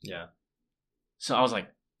 Yeah. So I was like,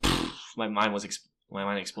 my mind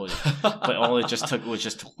exploded. But all it just took was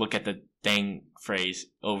just to look at the dang phrase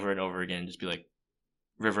over and over again and just be like,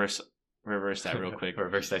 reverse that real quick.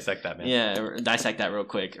 Reverse dissect that, man. Yeah, dissect that real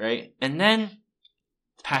quick, right? And then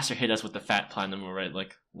the pastor hit us with the fat platinum, right?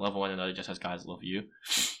 Like, love one another just as God loves you.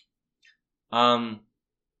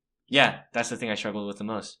 Yeah, that's the thing I struggled with the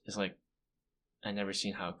most. It's like, I never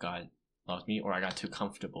seen how God loved me, or I got too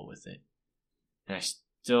comfortable with it. And I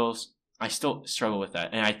still struggle with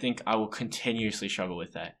that. And I think I will continuously struggle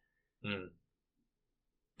with that. Mm.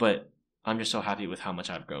 But I'm just so happy with how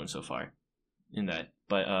much I've grown so far in that.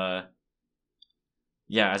 But,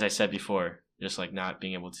 yeah, as I said before, just like not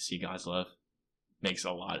being able to see God's love there's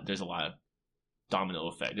a lot of domino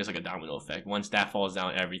effect. There's like a domino effect. Once that falls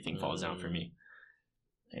down, everything falls down for me.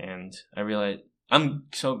 And I realize I'm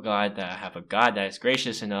so glad that I have a God that is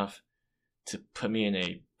gracious enough to put me in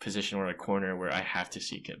a position or a corner where I have to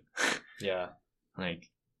seek him. Yeah.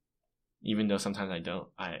 Like, even though sometimes I don't,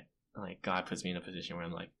 God puts me in a position where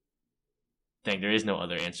I'm like, dang, there is no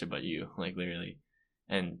other answer but you, like, literally.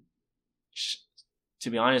 And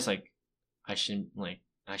to be honest, like, I shouldn't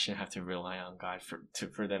have to rely on God for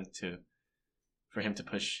him to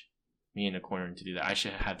push me in a corner and to do that. I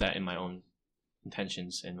should have that in my own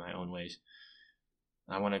intentions, in my own ways.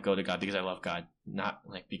 I want to go to God because I love God, not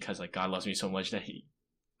like because like God loves me so much that he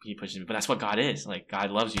pushes me. But that's what God is. Like,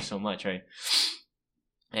 God loves you so much, right?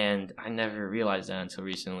 And I never realized that until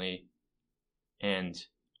recently. And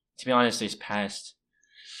to be honest, these past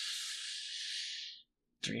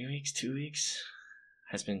 2 weeks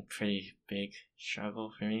has been pretty big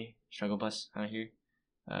struggle for me. Struggle bus out here.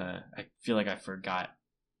 I feel like I forgot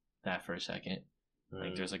that for a second.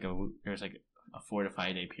 Like, there's like a 4 to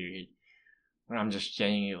 5 day period where I'm just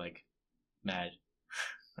genuinely like mad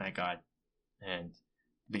at God, and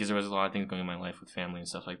because there was a lot of things going on in my life with family and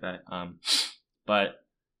stuff like that. But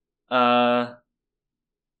I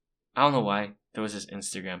don't know why there was this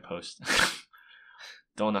Instagram post.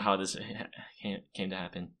 Don't know how this came to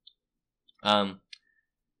happen. There's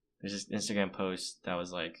this Instagram post that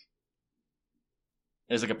was like,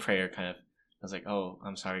 it was like a prayer kind of. I was like, oh,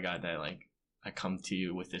 I'm sorry, God, that like I come to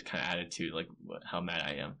you with this kind of attitude, like how mad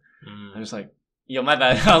I am. I'm just like, yo, my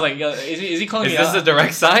bad. I was like, yo, is he calling me out? Is this a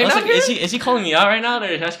direct sign? I was like, is he calling me out right now?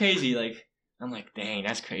 That's crazy. Like, I'm like, dang,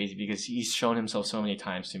 that's crazy, because he's shown himself so many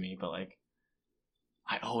times to me, but like,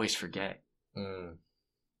 I always forget.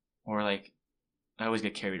 Or like, I always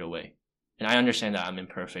get carried away. And I understand that I'm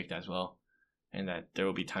imperfect as well. and that there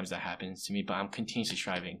will be times that happens to me, but I'm continuously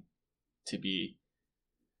striving to be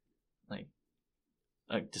like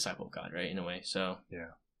a disciple of God, right? In a way. So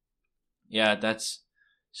yeah, that's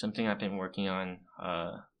something I've been working on.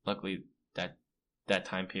 Luckily that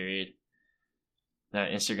time period,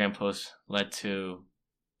 that Instagram post led to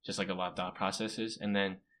just like a lot of thought processes, and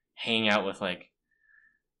then hanging out with like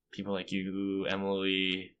people like you,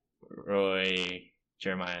 Emily, Roy,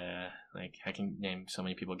 Jeremiah, like I can name so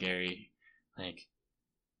many people, Gary, like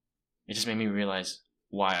it just made me realize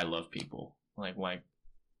why I love people, like what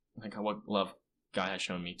love God has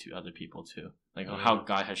shown me to other people too, like how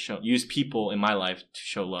God has used people in my life to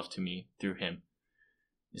show love to me through Him.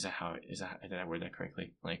 Did I word that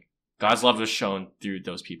correctly? Like God's love was shown through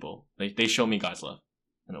those people. Like they show me God's love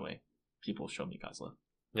in a way. People show me God's love.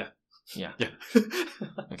 Yeah.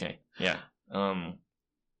 Okay. Yeah.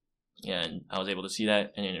 Yeah, and I was able to see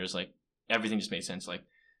that, and it was like everything just made sense. Like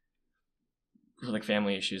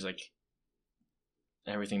family issues, like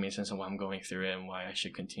everything made sense on why I'm going through it and why I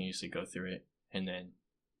should continuously go through it. And then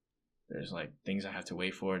there's like things I have to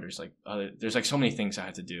wait for. There's like so many things I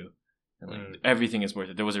have to do, and like everything is worth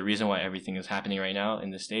it. There was a reason why everything is happening right now in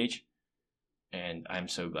this stage, and I'm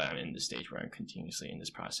so glad I'm in this stage where I'm continuously in this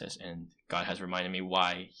process. And God has reminded me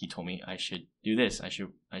why He told me I should do this. I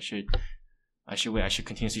should wait. I should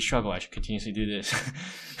continuously struggle. I should continuously do this.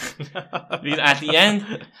 Because at the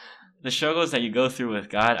end, the struggles that you go through with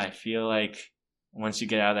God, I feel like once you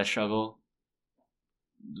get out of that struggle,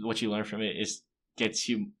 what you learn from it gets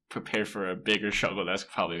you prepared for a bigger struggle that's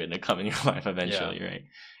probably going to come in your life eventually, right?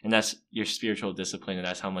 And that's your spiritual discipline, and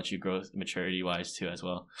that's how much you grow maturity-wise too as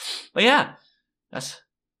well. But yeah, that's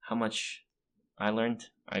how much I learned.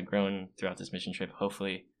 I've grown throughout this mission trip.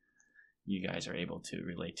 Hopefully you guys are able to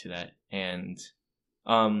relate to that. And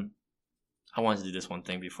I wanted to do this one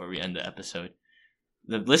thing before we end the episode.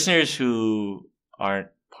 The listeners who aren't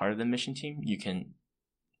part of the mission team, you can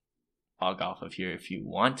log off of here if you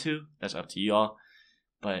want to. That's up to you all.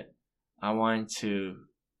 But I wanted to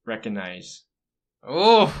recognize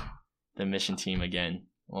the mission team again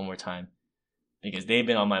one more time, because they've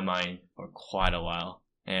been on my mind for quite a while.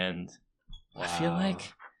 And I feel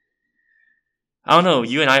like, I don't know,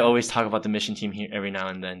 you and I always talk about the mission team here every now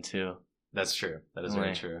and then too. That's true. That is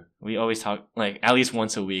very true. We always talk, like, at least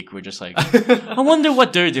once a week. We're just like, I wonder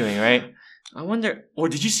what they're doing, right? I wonder. Or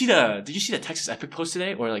did you see the Texas Epic post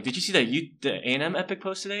today? Or like, did you see the A&M Epic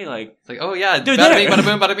post today? Like, it's like, oh yeah, dude, bada bing, bada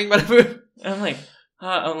boom, bada bing, bada boom. And I'm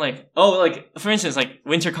like, oh, like for instance, like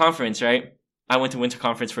winter conference, right? I went to winter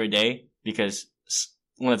conference for a day because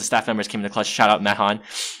one of the staff members came in the clutch. Shout out Matt Hahn.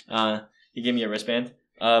 He gave me a wristband.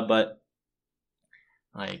 But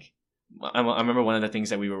like, I remember one of the things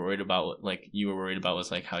that we were worried about, like you were worried about,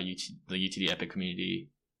 was like how the UTD Epic community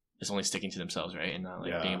is only sticking to themselves, right? And not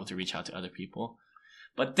like being able to reach out to other people.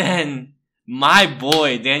 But then my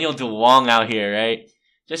boy, Daniel DeWong out here, right?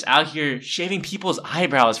 Just out here shaving people's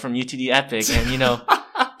eyebrows from UTD Epic and,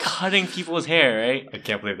 cutting people's hair, right? I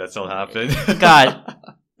can't believe that still happened. God,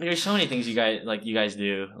 there's so many things you guys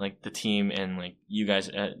do, like the team and like you guys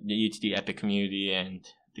at the UTD Epic community and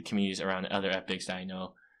the communities around other epics that I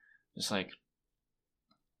know. Just like,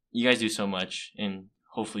 you guys do so much, and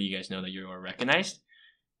hopefully you guys know that you're recognized.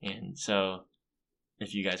 And so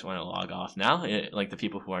if you guys want to log off now, like the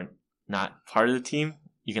people who are not part of the team,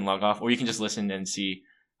 you can log off, or you can just listen and see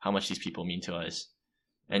how much these people mean to us.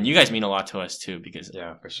 And you guys mean a lot to us too, because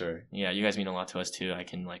for sure. Yeah, you guys mean a lot to us too. I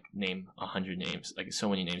can like name 100 names, like so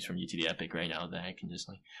many names from UTD Epic right now that I can just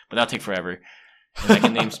but that'll take forever. And I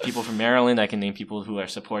can name people from Maryland. I can name people who are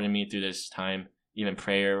supporting me through this time, even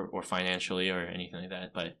prayer or financially or anything like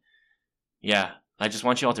that. But yeah, I just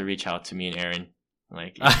want you all to reach out to me and Aaron,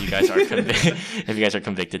 like if you guys are if you guys are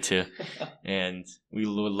convicted too, and we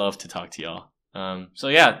would love to talk to y'all. So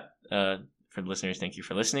yeah, for the listeners, thank you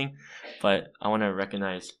for listening. But I want to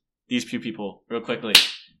recognize these few people real quickly.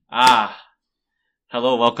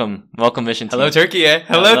 Hello, welcome mission team. Hello, Turkey.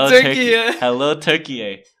 Hello, Turkey. Hello,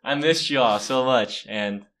 Turkey. I missed y'all so much,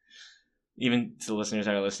 and even to the listeners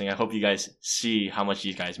that are listening, I hope you guys see how much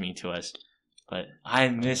these guys mean to us. But I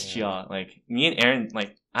missed y'all. Like, me and Aaron,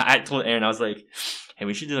 like, I told Aaron, I was like, hey,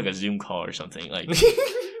 we should do like a Zoom call or something. Like,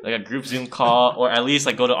 like a group Zoom call, or at least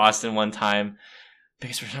like go to Austin one time.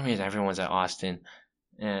 Because for some reason, everyone's at Austin.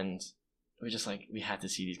 And we're just like, we had to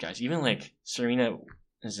see these guys. Even like Serena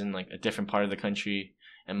is in like a different part of the country,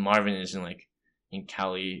 and Marvin is in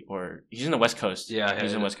Cali, or he's in the West Coast. Yeah,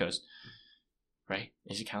 he's in the West Coast. Right?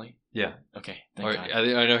 Is he Cali? Yeah. Okay. Or,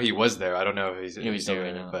 I know he was there. I don't know if he's there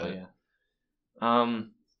right now. But yeah.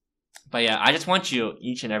 But yeah, I just want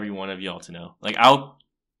each and every one of y'all to know. Like,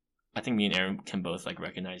 I think me and Aaron can both like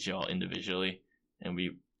recognize y'all individually, and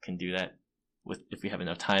we can do that if we have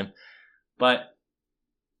enough time. But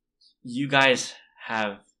you guys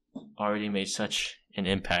have already made such an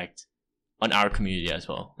impact on our community as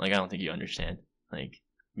well. Like, I don't think you understand. Like,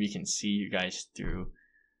 we can see you guys through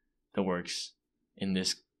the works in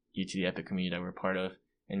this UTD Epic community that we're part of,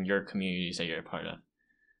 and your communities that you're a part of.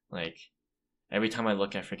 Like, every time I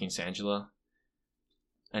look at freaking Sangela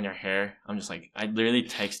and her hair, I'm just like, I literally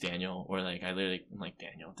text Daniel, or like, I'm like,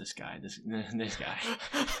 Daniel, this guy.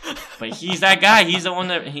 But he's that guy. He's the one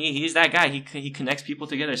that, he's that guy. He connects people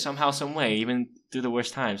together somehow, some way, even through the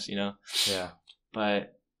worst times, you know? Yeah.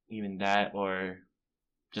 But even that, or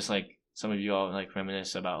just like, some of you all like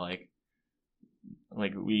reminisce about like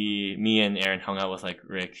me and Aaron hung out with like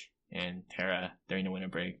Rick and Tara during the winter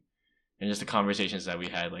break, and just the conversations that we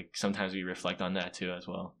had. Like, sometimes we reflect on that too as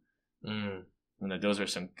well. And that those were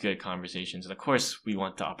some good conversations. And of course, we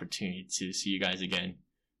want the opportunity to see you guys again.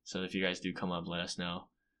 So if you guys do come up, let us know.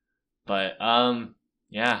 But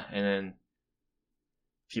yeah, and then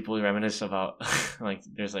people reminisce about like,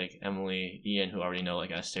 there's like Emily, Ian, who already know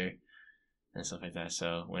like Esther and stuff like that.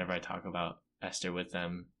 So whenever I talk about Esther with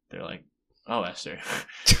them, they're like, "Oh, Esther."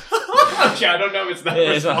 Okay, I don't know. It's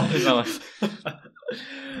not.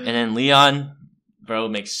 And then Leon, bro,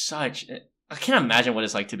 makes such. I can't imagine what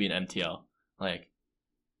it's like to be an MTL. Like,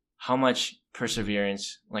 how much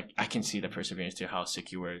perseverance. Like, I can see the perseverance to how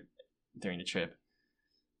sick you were during the trip.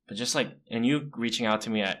 But just like, and you reaching out to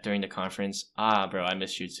me during the conference, bro, I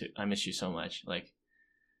miss you too. I miss you so much. Like,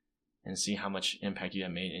 and see how much impact you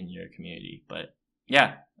have made in your community. But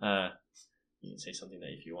yeah, you can say something that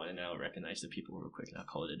if you want to now recognize the people real quick, and I'll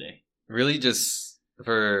call it a day. Really, just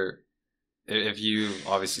for if you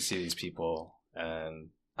obviously see these people, and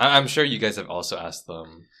I'm sure you guys have also asked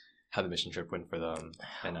them how the mission trip went for them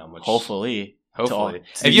and how much. Hopefully.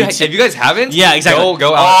 If you guys haven't, yeah, exactly.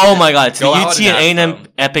 Go out. Oh my God, to the UT and A&M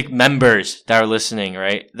Epic members that are listening,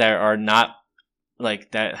 right? That are not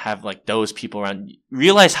like, that have like those people around.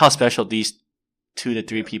 Realize how special these 2 to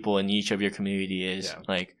 3 people in each of your community is. Yeah.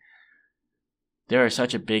 Like, they are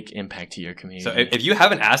such a big impact to your community. So if you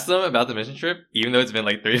haven't asked them about the mission trip, even though it's been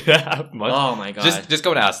like 3.5 months, oh my God, just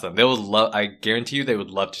go and ask them. They will love. I guarantee you, they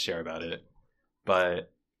would love to share about it.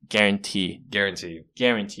 But guarantee.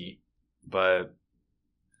 But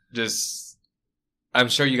just, I'm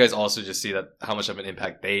sure you guys also just see that how much of an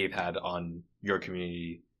impact they've had on your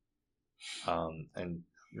community, and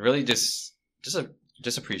really just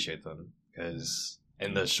appreciate them, because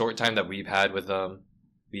in the short time that we've had with them,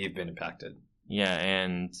 we've been impacted. Yeah,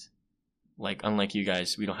 and like, unlike you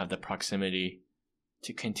guys, we don't have the proximity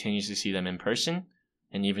to continuously see them in person.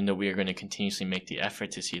 And even though we are going to continuously make the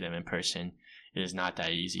effort to see them in person, it is not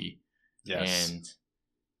that easy. Yes. And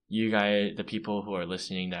you guys, the people who are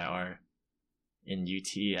listening that are in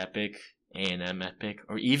UT Epic, A&M Epic,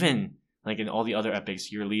 or even like in all the other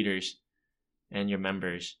epics, your leaders and your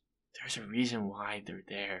members, there's a reason why they're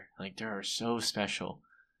there. Like, they are so special.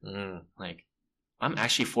 Like, I'm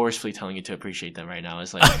actually forcefully telling you to appreciate them right now.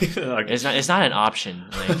 It's like, okay. It's not an option.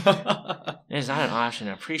 Like, it's not an option.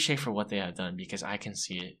 I appreciate for what they have done, because I can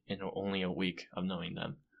see it in only a week of knowing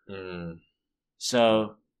them.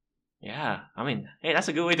 So, yeah. I mean, hey, that's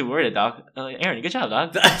a good way to word it, Doc. Aaron, good job,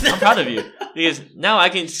 Doc. I'm proud of you, because now I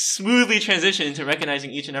can smoothly transition into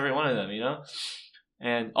recognizing each and every one of them, you know?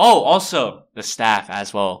 And, also the staff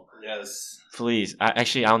as well. Yes. Please. I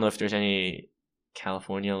don't know if there's any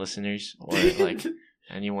California listeners, or like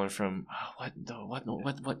anyone from what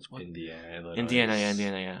Indiana, yeah.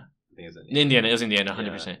 I think it was Indiana. It was Indiana,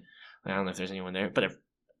 100%. Yeah. I don't know if there's anyone there, but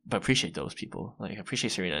appreciate those people. Like,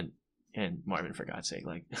 appreciate Serena and Marvin, for God's sake.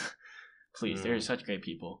 Like, please, they're such great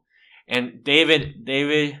people. And David,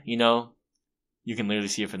 you know, you can literally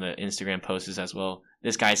see it from the Instagram posts as well.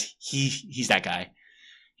 This guy's he's that guy.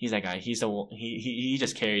 He's that guy. He's the one. He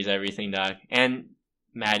just carries everything, Doc. And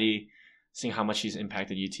Maddie, seeing how much she's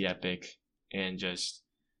impacted UT Epic, and just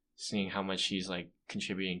seeing how much she's like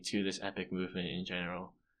contributing to this Epic movement in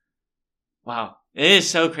general. Wow, it is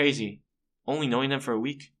so crazy. Only knowing them for a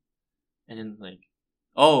week, and then like,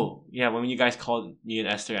 oh yeah, when you guys called me and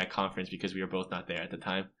Esther at conference, because we were both not there at the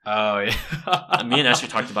time. Oh yeah. Me and Esther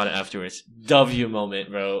talked about it afterwards. W moment,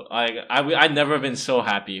 bro. I've never been so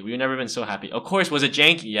happy. We've never been so happy. Of course, was it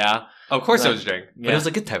jank? Yeah. Of course, it was jank, but it was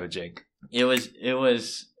a good type of jank. It was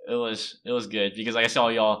good, because like, I saw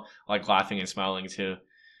y'all like laughing and smiling too.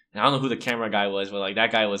 And I don't know who the camera guy was, but like,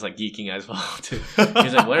 that guy was like geeking as well too. He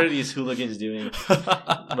was like, "What are these hooligans doing?"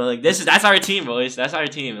 But like, that's our team, boys. That's our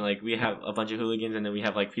team. And like, we have a bunch of hooligans, and then we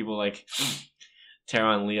have like people like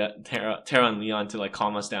Tara and Leon to like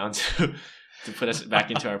calm us down too. to put us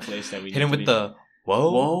back into our place that we hit him with the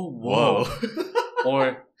whoa.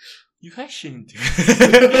 Or you guys shouldn't do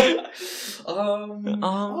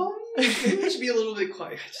maybe we should be a little bit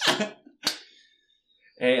quiet.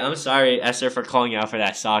 Hey, I'm sorry, Esther, for calling you out for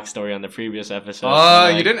that sock story on the previous episode.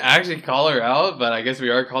 You didn't actually call her out, but I guess we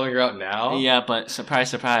are calling her out now. Yeah, but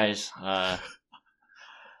surprise.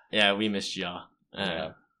 Yeah, we missed y'all.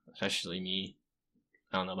 Especially me.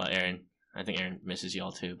 I don't know about Aaron. I think Aaron misses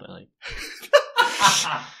y'all too, but like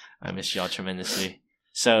I miss y'all tremendously.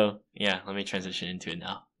 So yeah, let me transition into it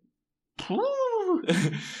now.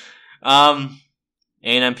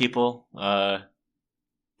 A&M people,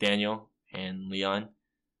 Daniel and Leon.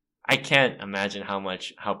 I can't imagine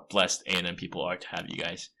how blessed A&M people are to have you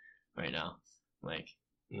guys right now. Like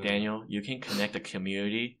Daniel, you can connect a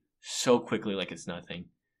community so quickly like it's nothing.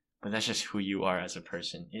 But that's just who you are as a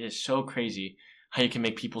person. It is so crazy how you can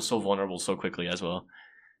make people so vulnerable so quickly as well.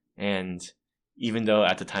 And even though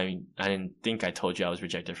at the time I didn't think I told you I was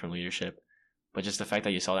rejected from leadership, but just the fact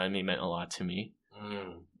that you saw that in me meant a lot to me.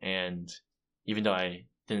 And even though I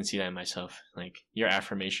didn't see that in myself, like your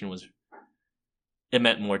affirmation it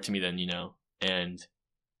meant more to me than you know. And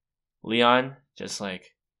Leon, just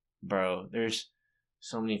like, bro, there's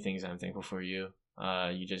so many things I'm thankful for you.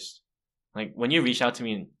 You just like when you reached out to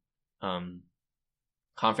me in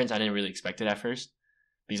conference, I didn't really expect it at first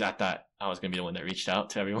because I thought I was gonna be the one that reached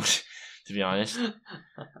out to everyone, to be honest.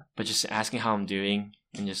 But just asking how I'm doing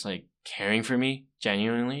and just like caring for me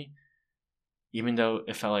genuinely, even though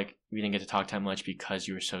it felt like we didn't get to talk that much because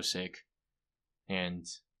you were so sick. And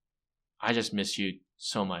I just miss you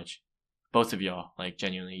so much. Both of y'all, like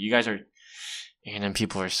genuinely. You guys are, and then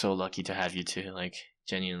people are so lucky to have you too, like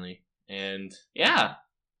genuinely. And yeah,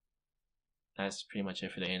 that's pretty much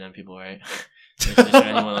it for the A&M people, right? Is there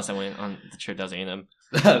anyone else that went on the trip that was A&M?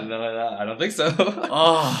 No, I don't think so.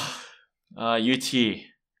 UT.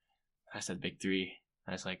 That's the big three.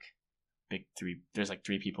 That's like big three. There's like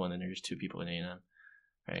 3 people and then there's 2 people in A&M,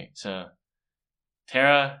 right? So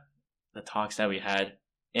Tara, the talks that we had,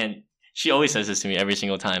 and she always says this to me every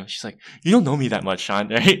single time. She's like, "You don't know me that much, Sean,"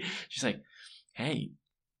 right? She's like, "Hey,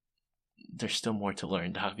 there's still more to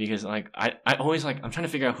learn, dog." Because like I always like I'm trying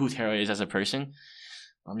to figure out who Tara is as a person.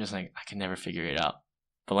 I'm just like I can never figure it out.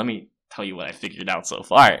 But let me tell you what I figured out so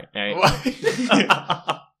far. Right?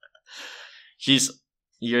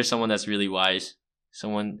 You're someone that's really wise,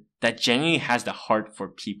 someone that genuinely has the heart for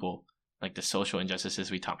people, like the social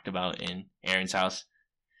injustices we talked about in Aaron's house.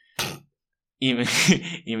 Even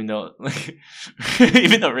though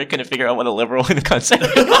Rick couldn't figure out what a liberal in the concept.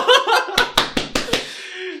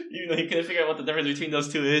 Even though he couldn't figure out what the difference between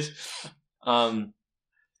those two is.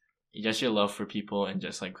 Just your love for people and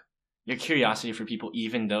just like your curiosity for people,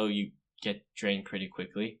 even though you get drained pretty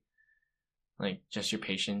quickly. Like just your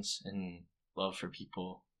patience and love for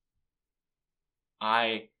people.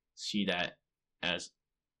 I see that as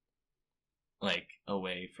like a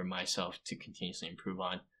way for myself to continuously improve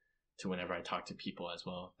on, to whenever I talk to people as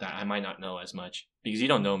well that I might not know as much, because you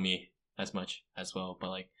don't know me as much as well, but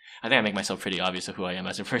like I think I make myself pretty obvious of who I am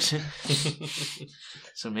as a person.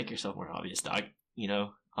 So make yourself more obvious, dog. You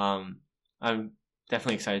know, I'm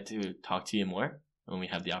definitely excited to talk to you more when we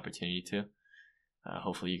have the opportunity to.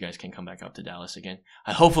 Hopefully you guys can come back up to Dallas again.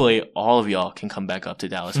 Hopefully all of y'all can come back up to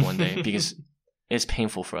Dallas one day, because it's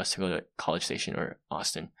painful for us to go to College Station or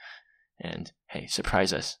Austin. And hey,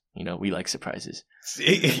 surprise us. You know, we like surprises.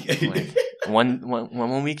 Like,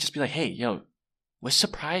 one week, just be like, hey, yo, let's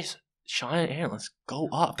surprise Sean and Aaron. Let's go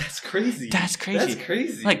up. That's crazy.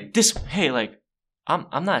 Like this. Hey, like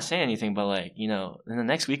I'm not saying anything, but like, you know, in the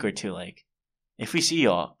next week or two, like if we see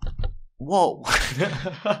y'all, whoa,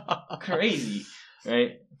 crazy,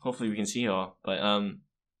 right? Hopefully we can see y'all. But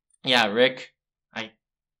yeah, Rick, I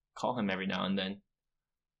call him every now and then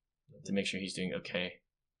to make sure he's doing okay.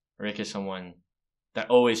 Rick is someone that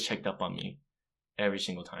always checked up on me every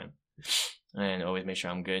single time and always make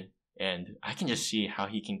sure I'm good. And I can just see how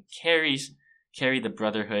he can carry the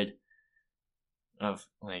brotherhood of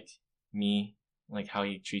like me, like how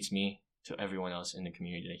he treats me to everyone else in the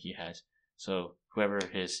community that he has. So whoever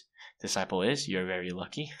his disciple is, you're very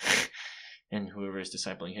lucky. And whoever is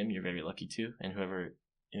discipling him, you're very lucky too. And whoever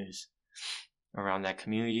is around that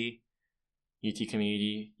community, UT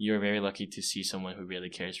community, you're very lucky to see someone who really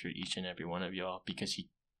cares for each and every one of y'all, because he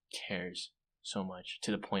cares so much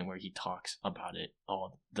to the point where he talks about it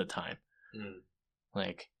all the time.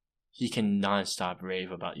 Like he can nonstop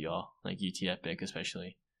rave about y'all, like UT Epic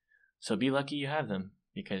especially. So be lucky you have them,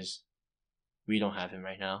 because we don't have him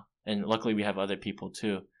right now. And luckily we have other people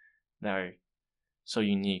too that are so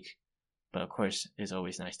unique. But of course, it's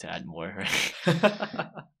always nice to add more, right?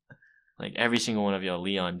 like every single one of y'all,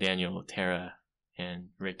 Leon, Daniel, Tara, and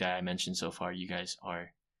Rick that I mentioned so far, you guys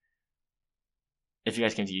are. If you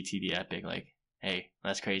guys came to UTD Epic, like, hey,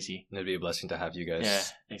 that's crazy. It'd be a blessing to have you guys.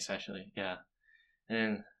 Yeah, especially, yeah.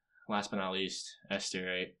 And last but not least, Esther,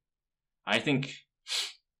 right? I think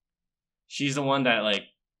she's the one that, like,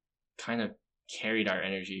 kind of carried our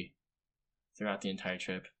energy throughout the entire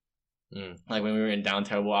trip. Like, when we were in Down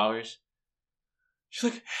Terrible Hours,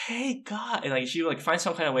 she's like, hey, God. And, like, she would, like, find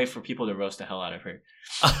some kind of way for people to roast the hell out of her.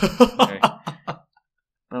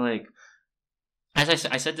 But, like, as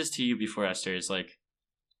I said this to you before, Esther, is like,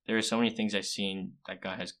 there are so many things I've seen that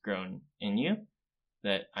God has grown in you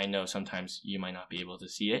that I know sometimes you might not be able to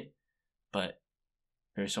see it, but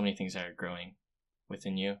there are so many things that are growing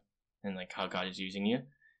within you and like how God is using you.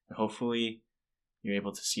 And hopefully you're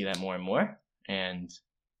able to see that more and more, and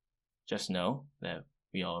just know that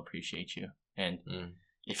we all appreciate you. And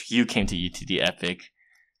if you came to UTD Epic,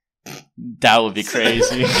 that would be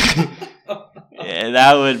crazy. Yeah,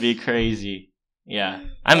 that would be crazy. Yeah,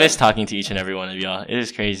 I miss talking to each and every one of y'all. It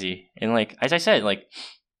is crazy. And like, as I said, like,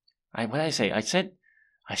 what did I say? I said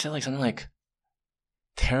like something like,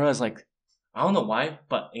 Tara's like, I don't know why,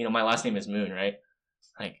 but you know, my last name is Moon, right?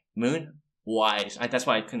 Like, Moon, wise. That's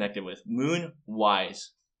why I connected with Moon,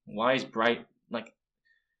 wise. Wise, bright, like,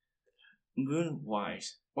 Moon,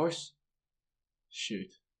 wise. Or,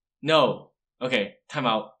 shoot. No. Okay, time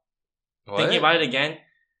out. What? Thinking about it again,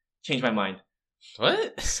 changed my mind.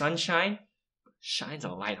 What? Sunshine shines a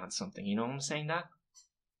light on something. You know what I'm saying, that?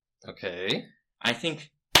 Okay. I think,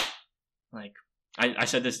 like, I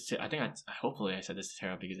said this to, hopefully I said this to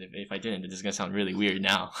Tara, because if I didn't, this is going to sound really weird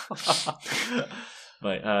now.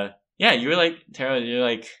 But, yeah, you were like, Tara, you're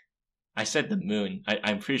like, I said the moon.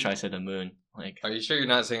 I'm pretty sure I said the moon. Like, are you sure you're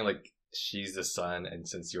not saying, like, she's the sun, and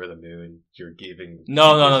since you're the moon, you're giving...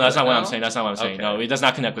 No, that's not what I'm saying. That's not what I'm saying. Okay. No, it does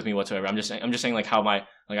not connect with me whatsoever. I'm just saying, like, how like,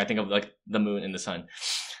 I think of, like, the moon and the sun.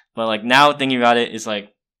 But, like, now thinking about it, is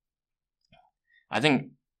like, I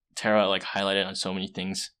think Tara, like, highlighted on so many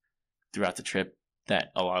things throughout the trip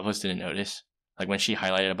that a lot of us didn't notice. Like, when she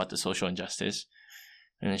highlighted about the social injustice,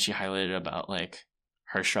 and then she highlighted about, like,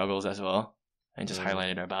 her struggles as well, and just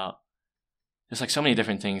highlighted about just, like, so many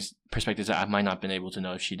different things, perspectives that I might not have been able to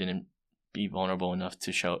know if she didn't be vulnerable enough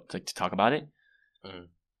to show, like, to talk about it.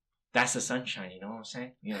 That's the sunshine, you know what I'm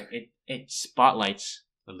saying? You know, it spotlights,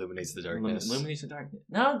 illuminates the darkness. Illuminates the darkness.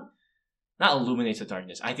 No, not illuminates the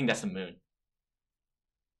darkness. I think that's the moon.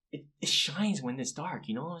 It shines when it's dark.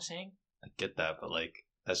 You know what I'm saying? I get that, but like,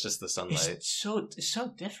 that's just the sunlight. It's so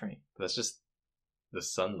different. That's just the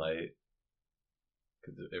sunlight,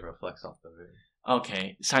 because it reflects off the moon.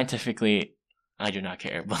 Okay, scientifically, I do not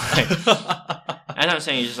care, but like, as I'm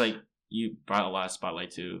saying, it's just like, you brought a lot of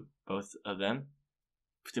spotlight to both of them,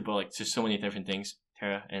 to so many different things,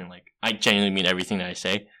 Tara, and like, I genuinely mean everything that I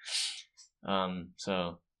say.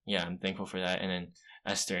 So yeah, I'm thankful for that. And then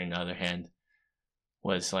Esther, on the other hand,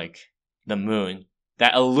 was like the moon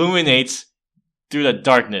that illuminates through the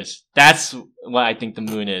darkness. That's what I think the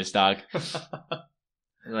moon is, dog.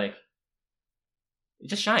 Like, it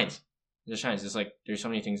just shines. It just shines. It's like, there's so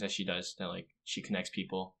many things that she does that, like, she connects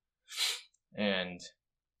people. And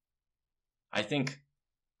I think,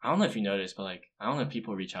 I don't know if you noticed, but like, I don't know if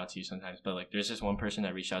people reach out to you sometimes, but like, there's this one person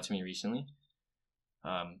that reached out to me recently.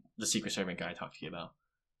 The Secret Servant guy I talked to you about.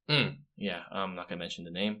 Yeah, I'm not gonna mention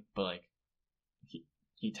the name, but like,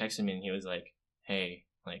 he texted me and he was like, hey,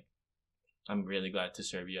 like, I'm really glad to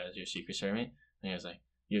serve you as your Secret Servant. And he was like,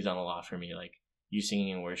 you've done a lot for me. Like, you singing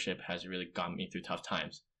in worship has really gotten me through tough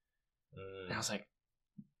times. And I was like,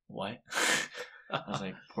 what? I was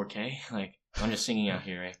like, por qué? Like, I'm just singing out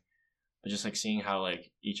here, right? But just like seeing how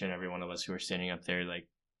like each and every one of us who are standing up there, like,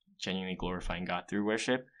 genuinely glorifying God through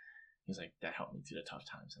worship, he's like, that helped me through the tough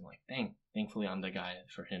times. I'm like, thankfully I'm the guy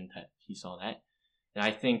for him that he saw that. And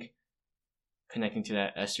I think connecting to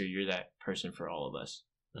that, Esther, you're that person for all of us.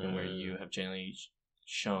 And where you have genuinely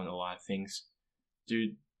shown a lot of things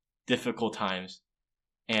through difficult times.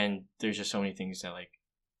 And there's just so many things that, like,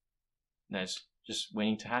 that's just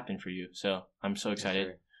waiting to happen for you. So I'm so excited.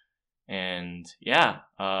 Sure. And yeah,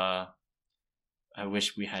 I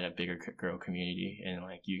wish we had a bigger girl community and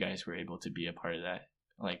like you guys were able to be a part of that.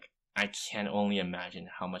 Like, I can only imagine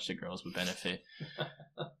how much the girls would benefit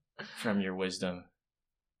from your wisdom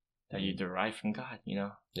that you derive from God, you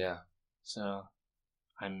know? Yeah. So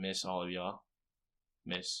I miss all of y'all.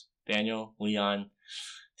 Miss Daniel, Leon,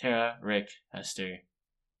 Tara, Rick, Esther,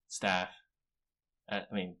 staff.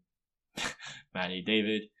 Maddie,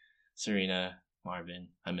 David, Serena, Marvin.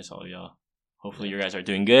 I miss all of y'all. Hopefully you guys are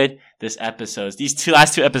doing good. These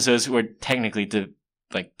last two episodes were technically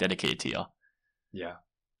dedicated to y'all. Yeah.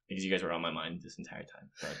 because you guys were on my mind this entire time.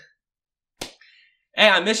 But hey,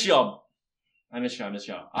 I miss y'all. I miss y'all.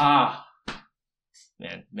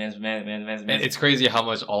 Man. It's crazy how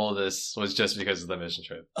much all of this was just because of the mission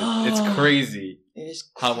trip. It's crazy.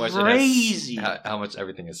 It's how crazy. How much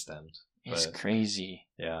everything is stemmed. It's crazy.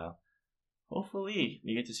 Yeah. Hopefully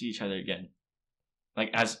we get to see each other again, like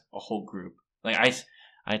as a whole group. Like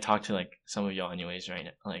I talked to like some of y'all anyways, right?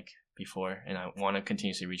 Like before, and I want to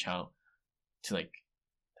continuously reach out to like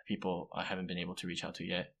the people I haven't been able to reach out to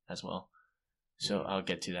yet as well. So I'll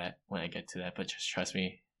get to that when I get to that. But just trust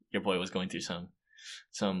me, your boy was going through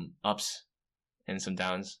some ups and some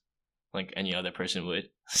downs, like any other person would.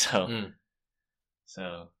 So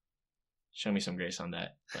show me some grace on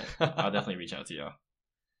that. But I'll definitely reach out to y'all.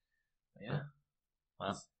 But yeah.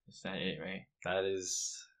 Wow. Is that it, right? That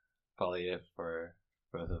is probably it for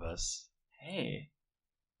both of us. Hey,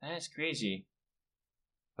 that's crazy.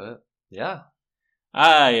 But yeah.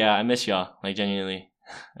 Yeah, I miss y'all. Like genuinely.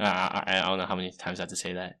 I don't know how many times I have to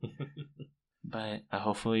say that. But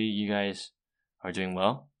hopefully you guys are doing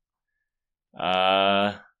well.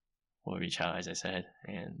 We'll reach out, as I said.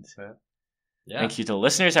 And thank you to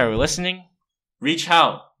listeners that were listening. Reach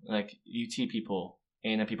out. Like UT people,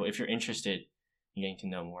 A&M people, if you're interested in getting to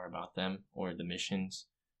know more about them or the missions,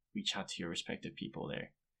 reach out to your respective people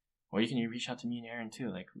there. Or you can reach out to me and Aaron too.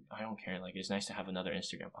 Like, I don't care. Like, it's nice to have another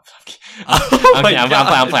Instagram. I'm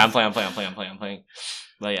playing.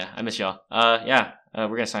 But yeah, I miss y'all. We're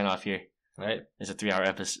gonna sign off here. All right. It's a 3-hour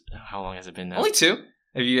episode. How long has it been now? Only 2.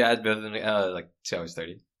 If you add both of them, like 2 hours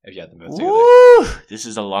 30. If you add them both together. This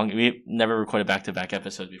is a long. We never recorded back-to-back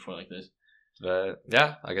episodes before like this. But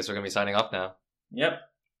yeah, I guess we're gonna be signing off now. Yep.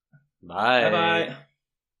 Bye. Bye.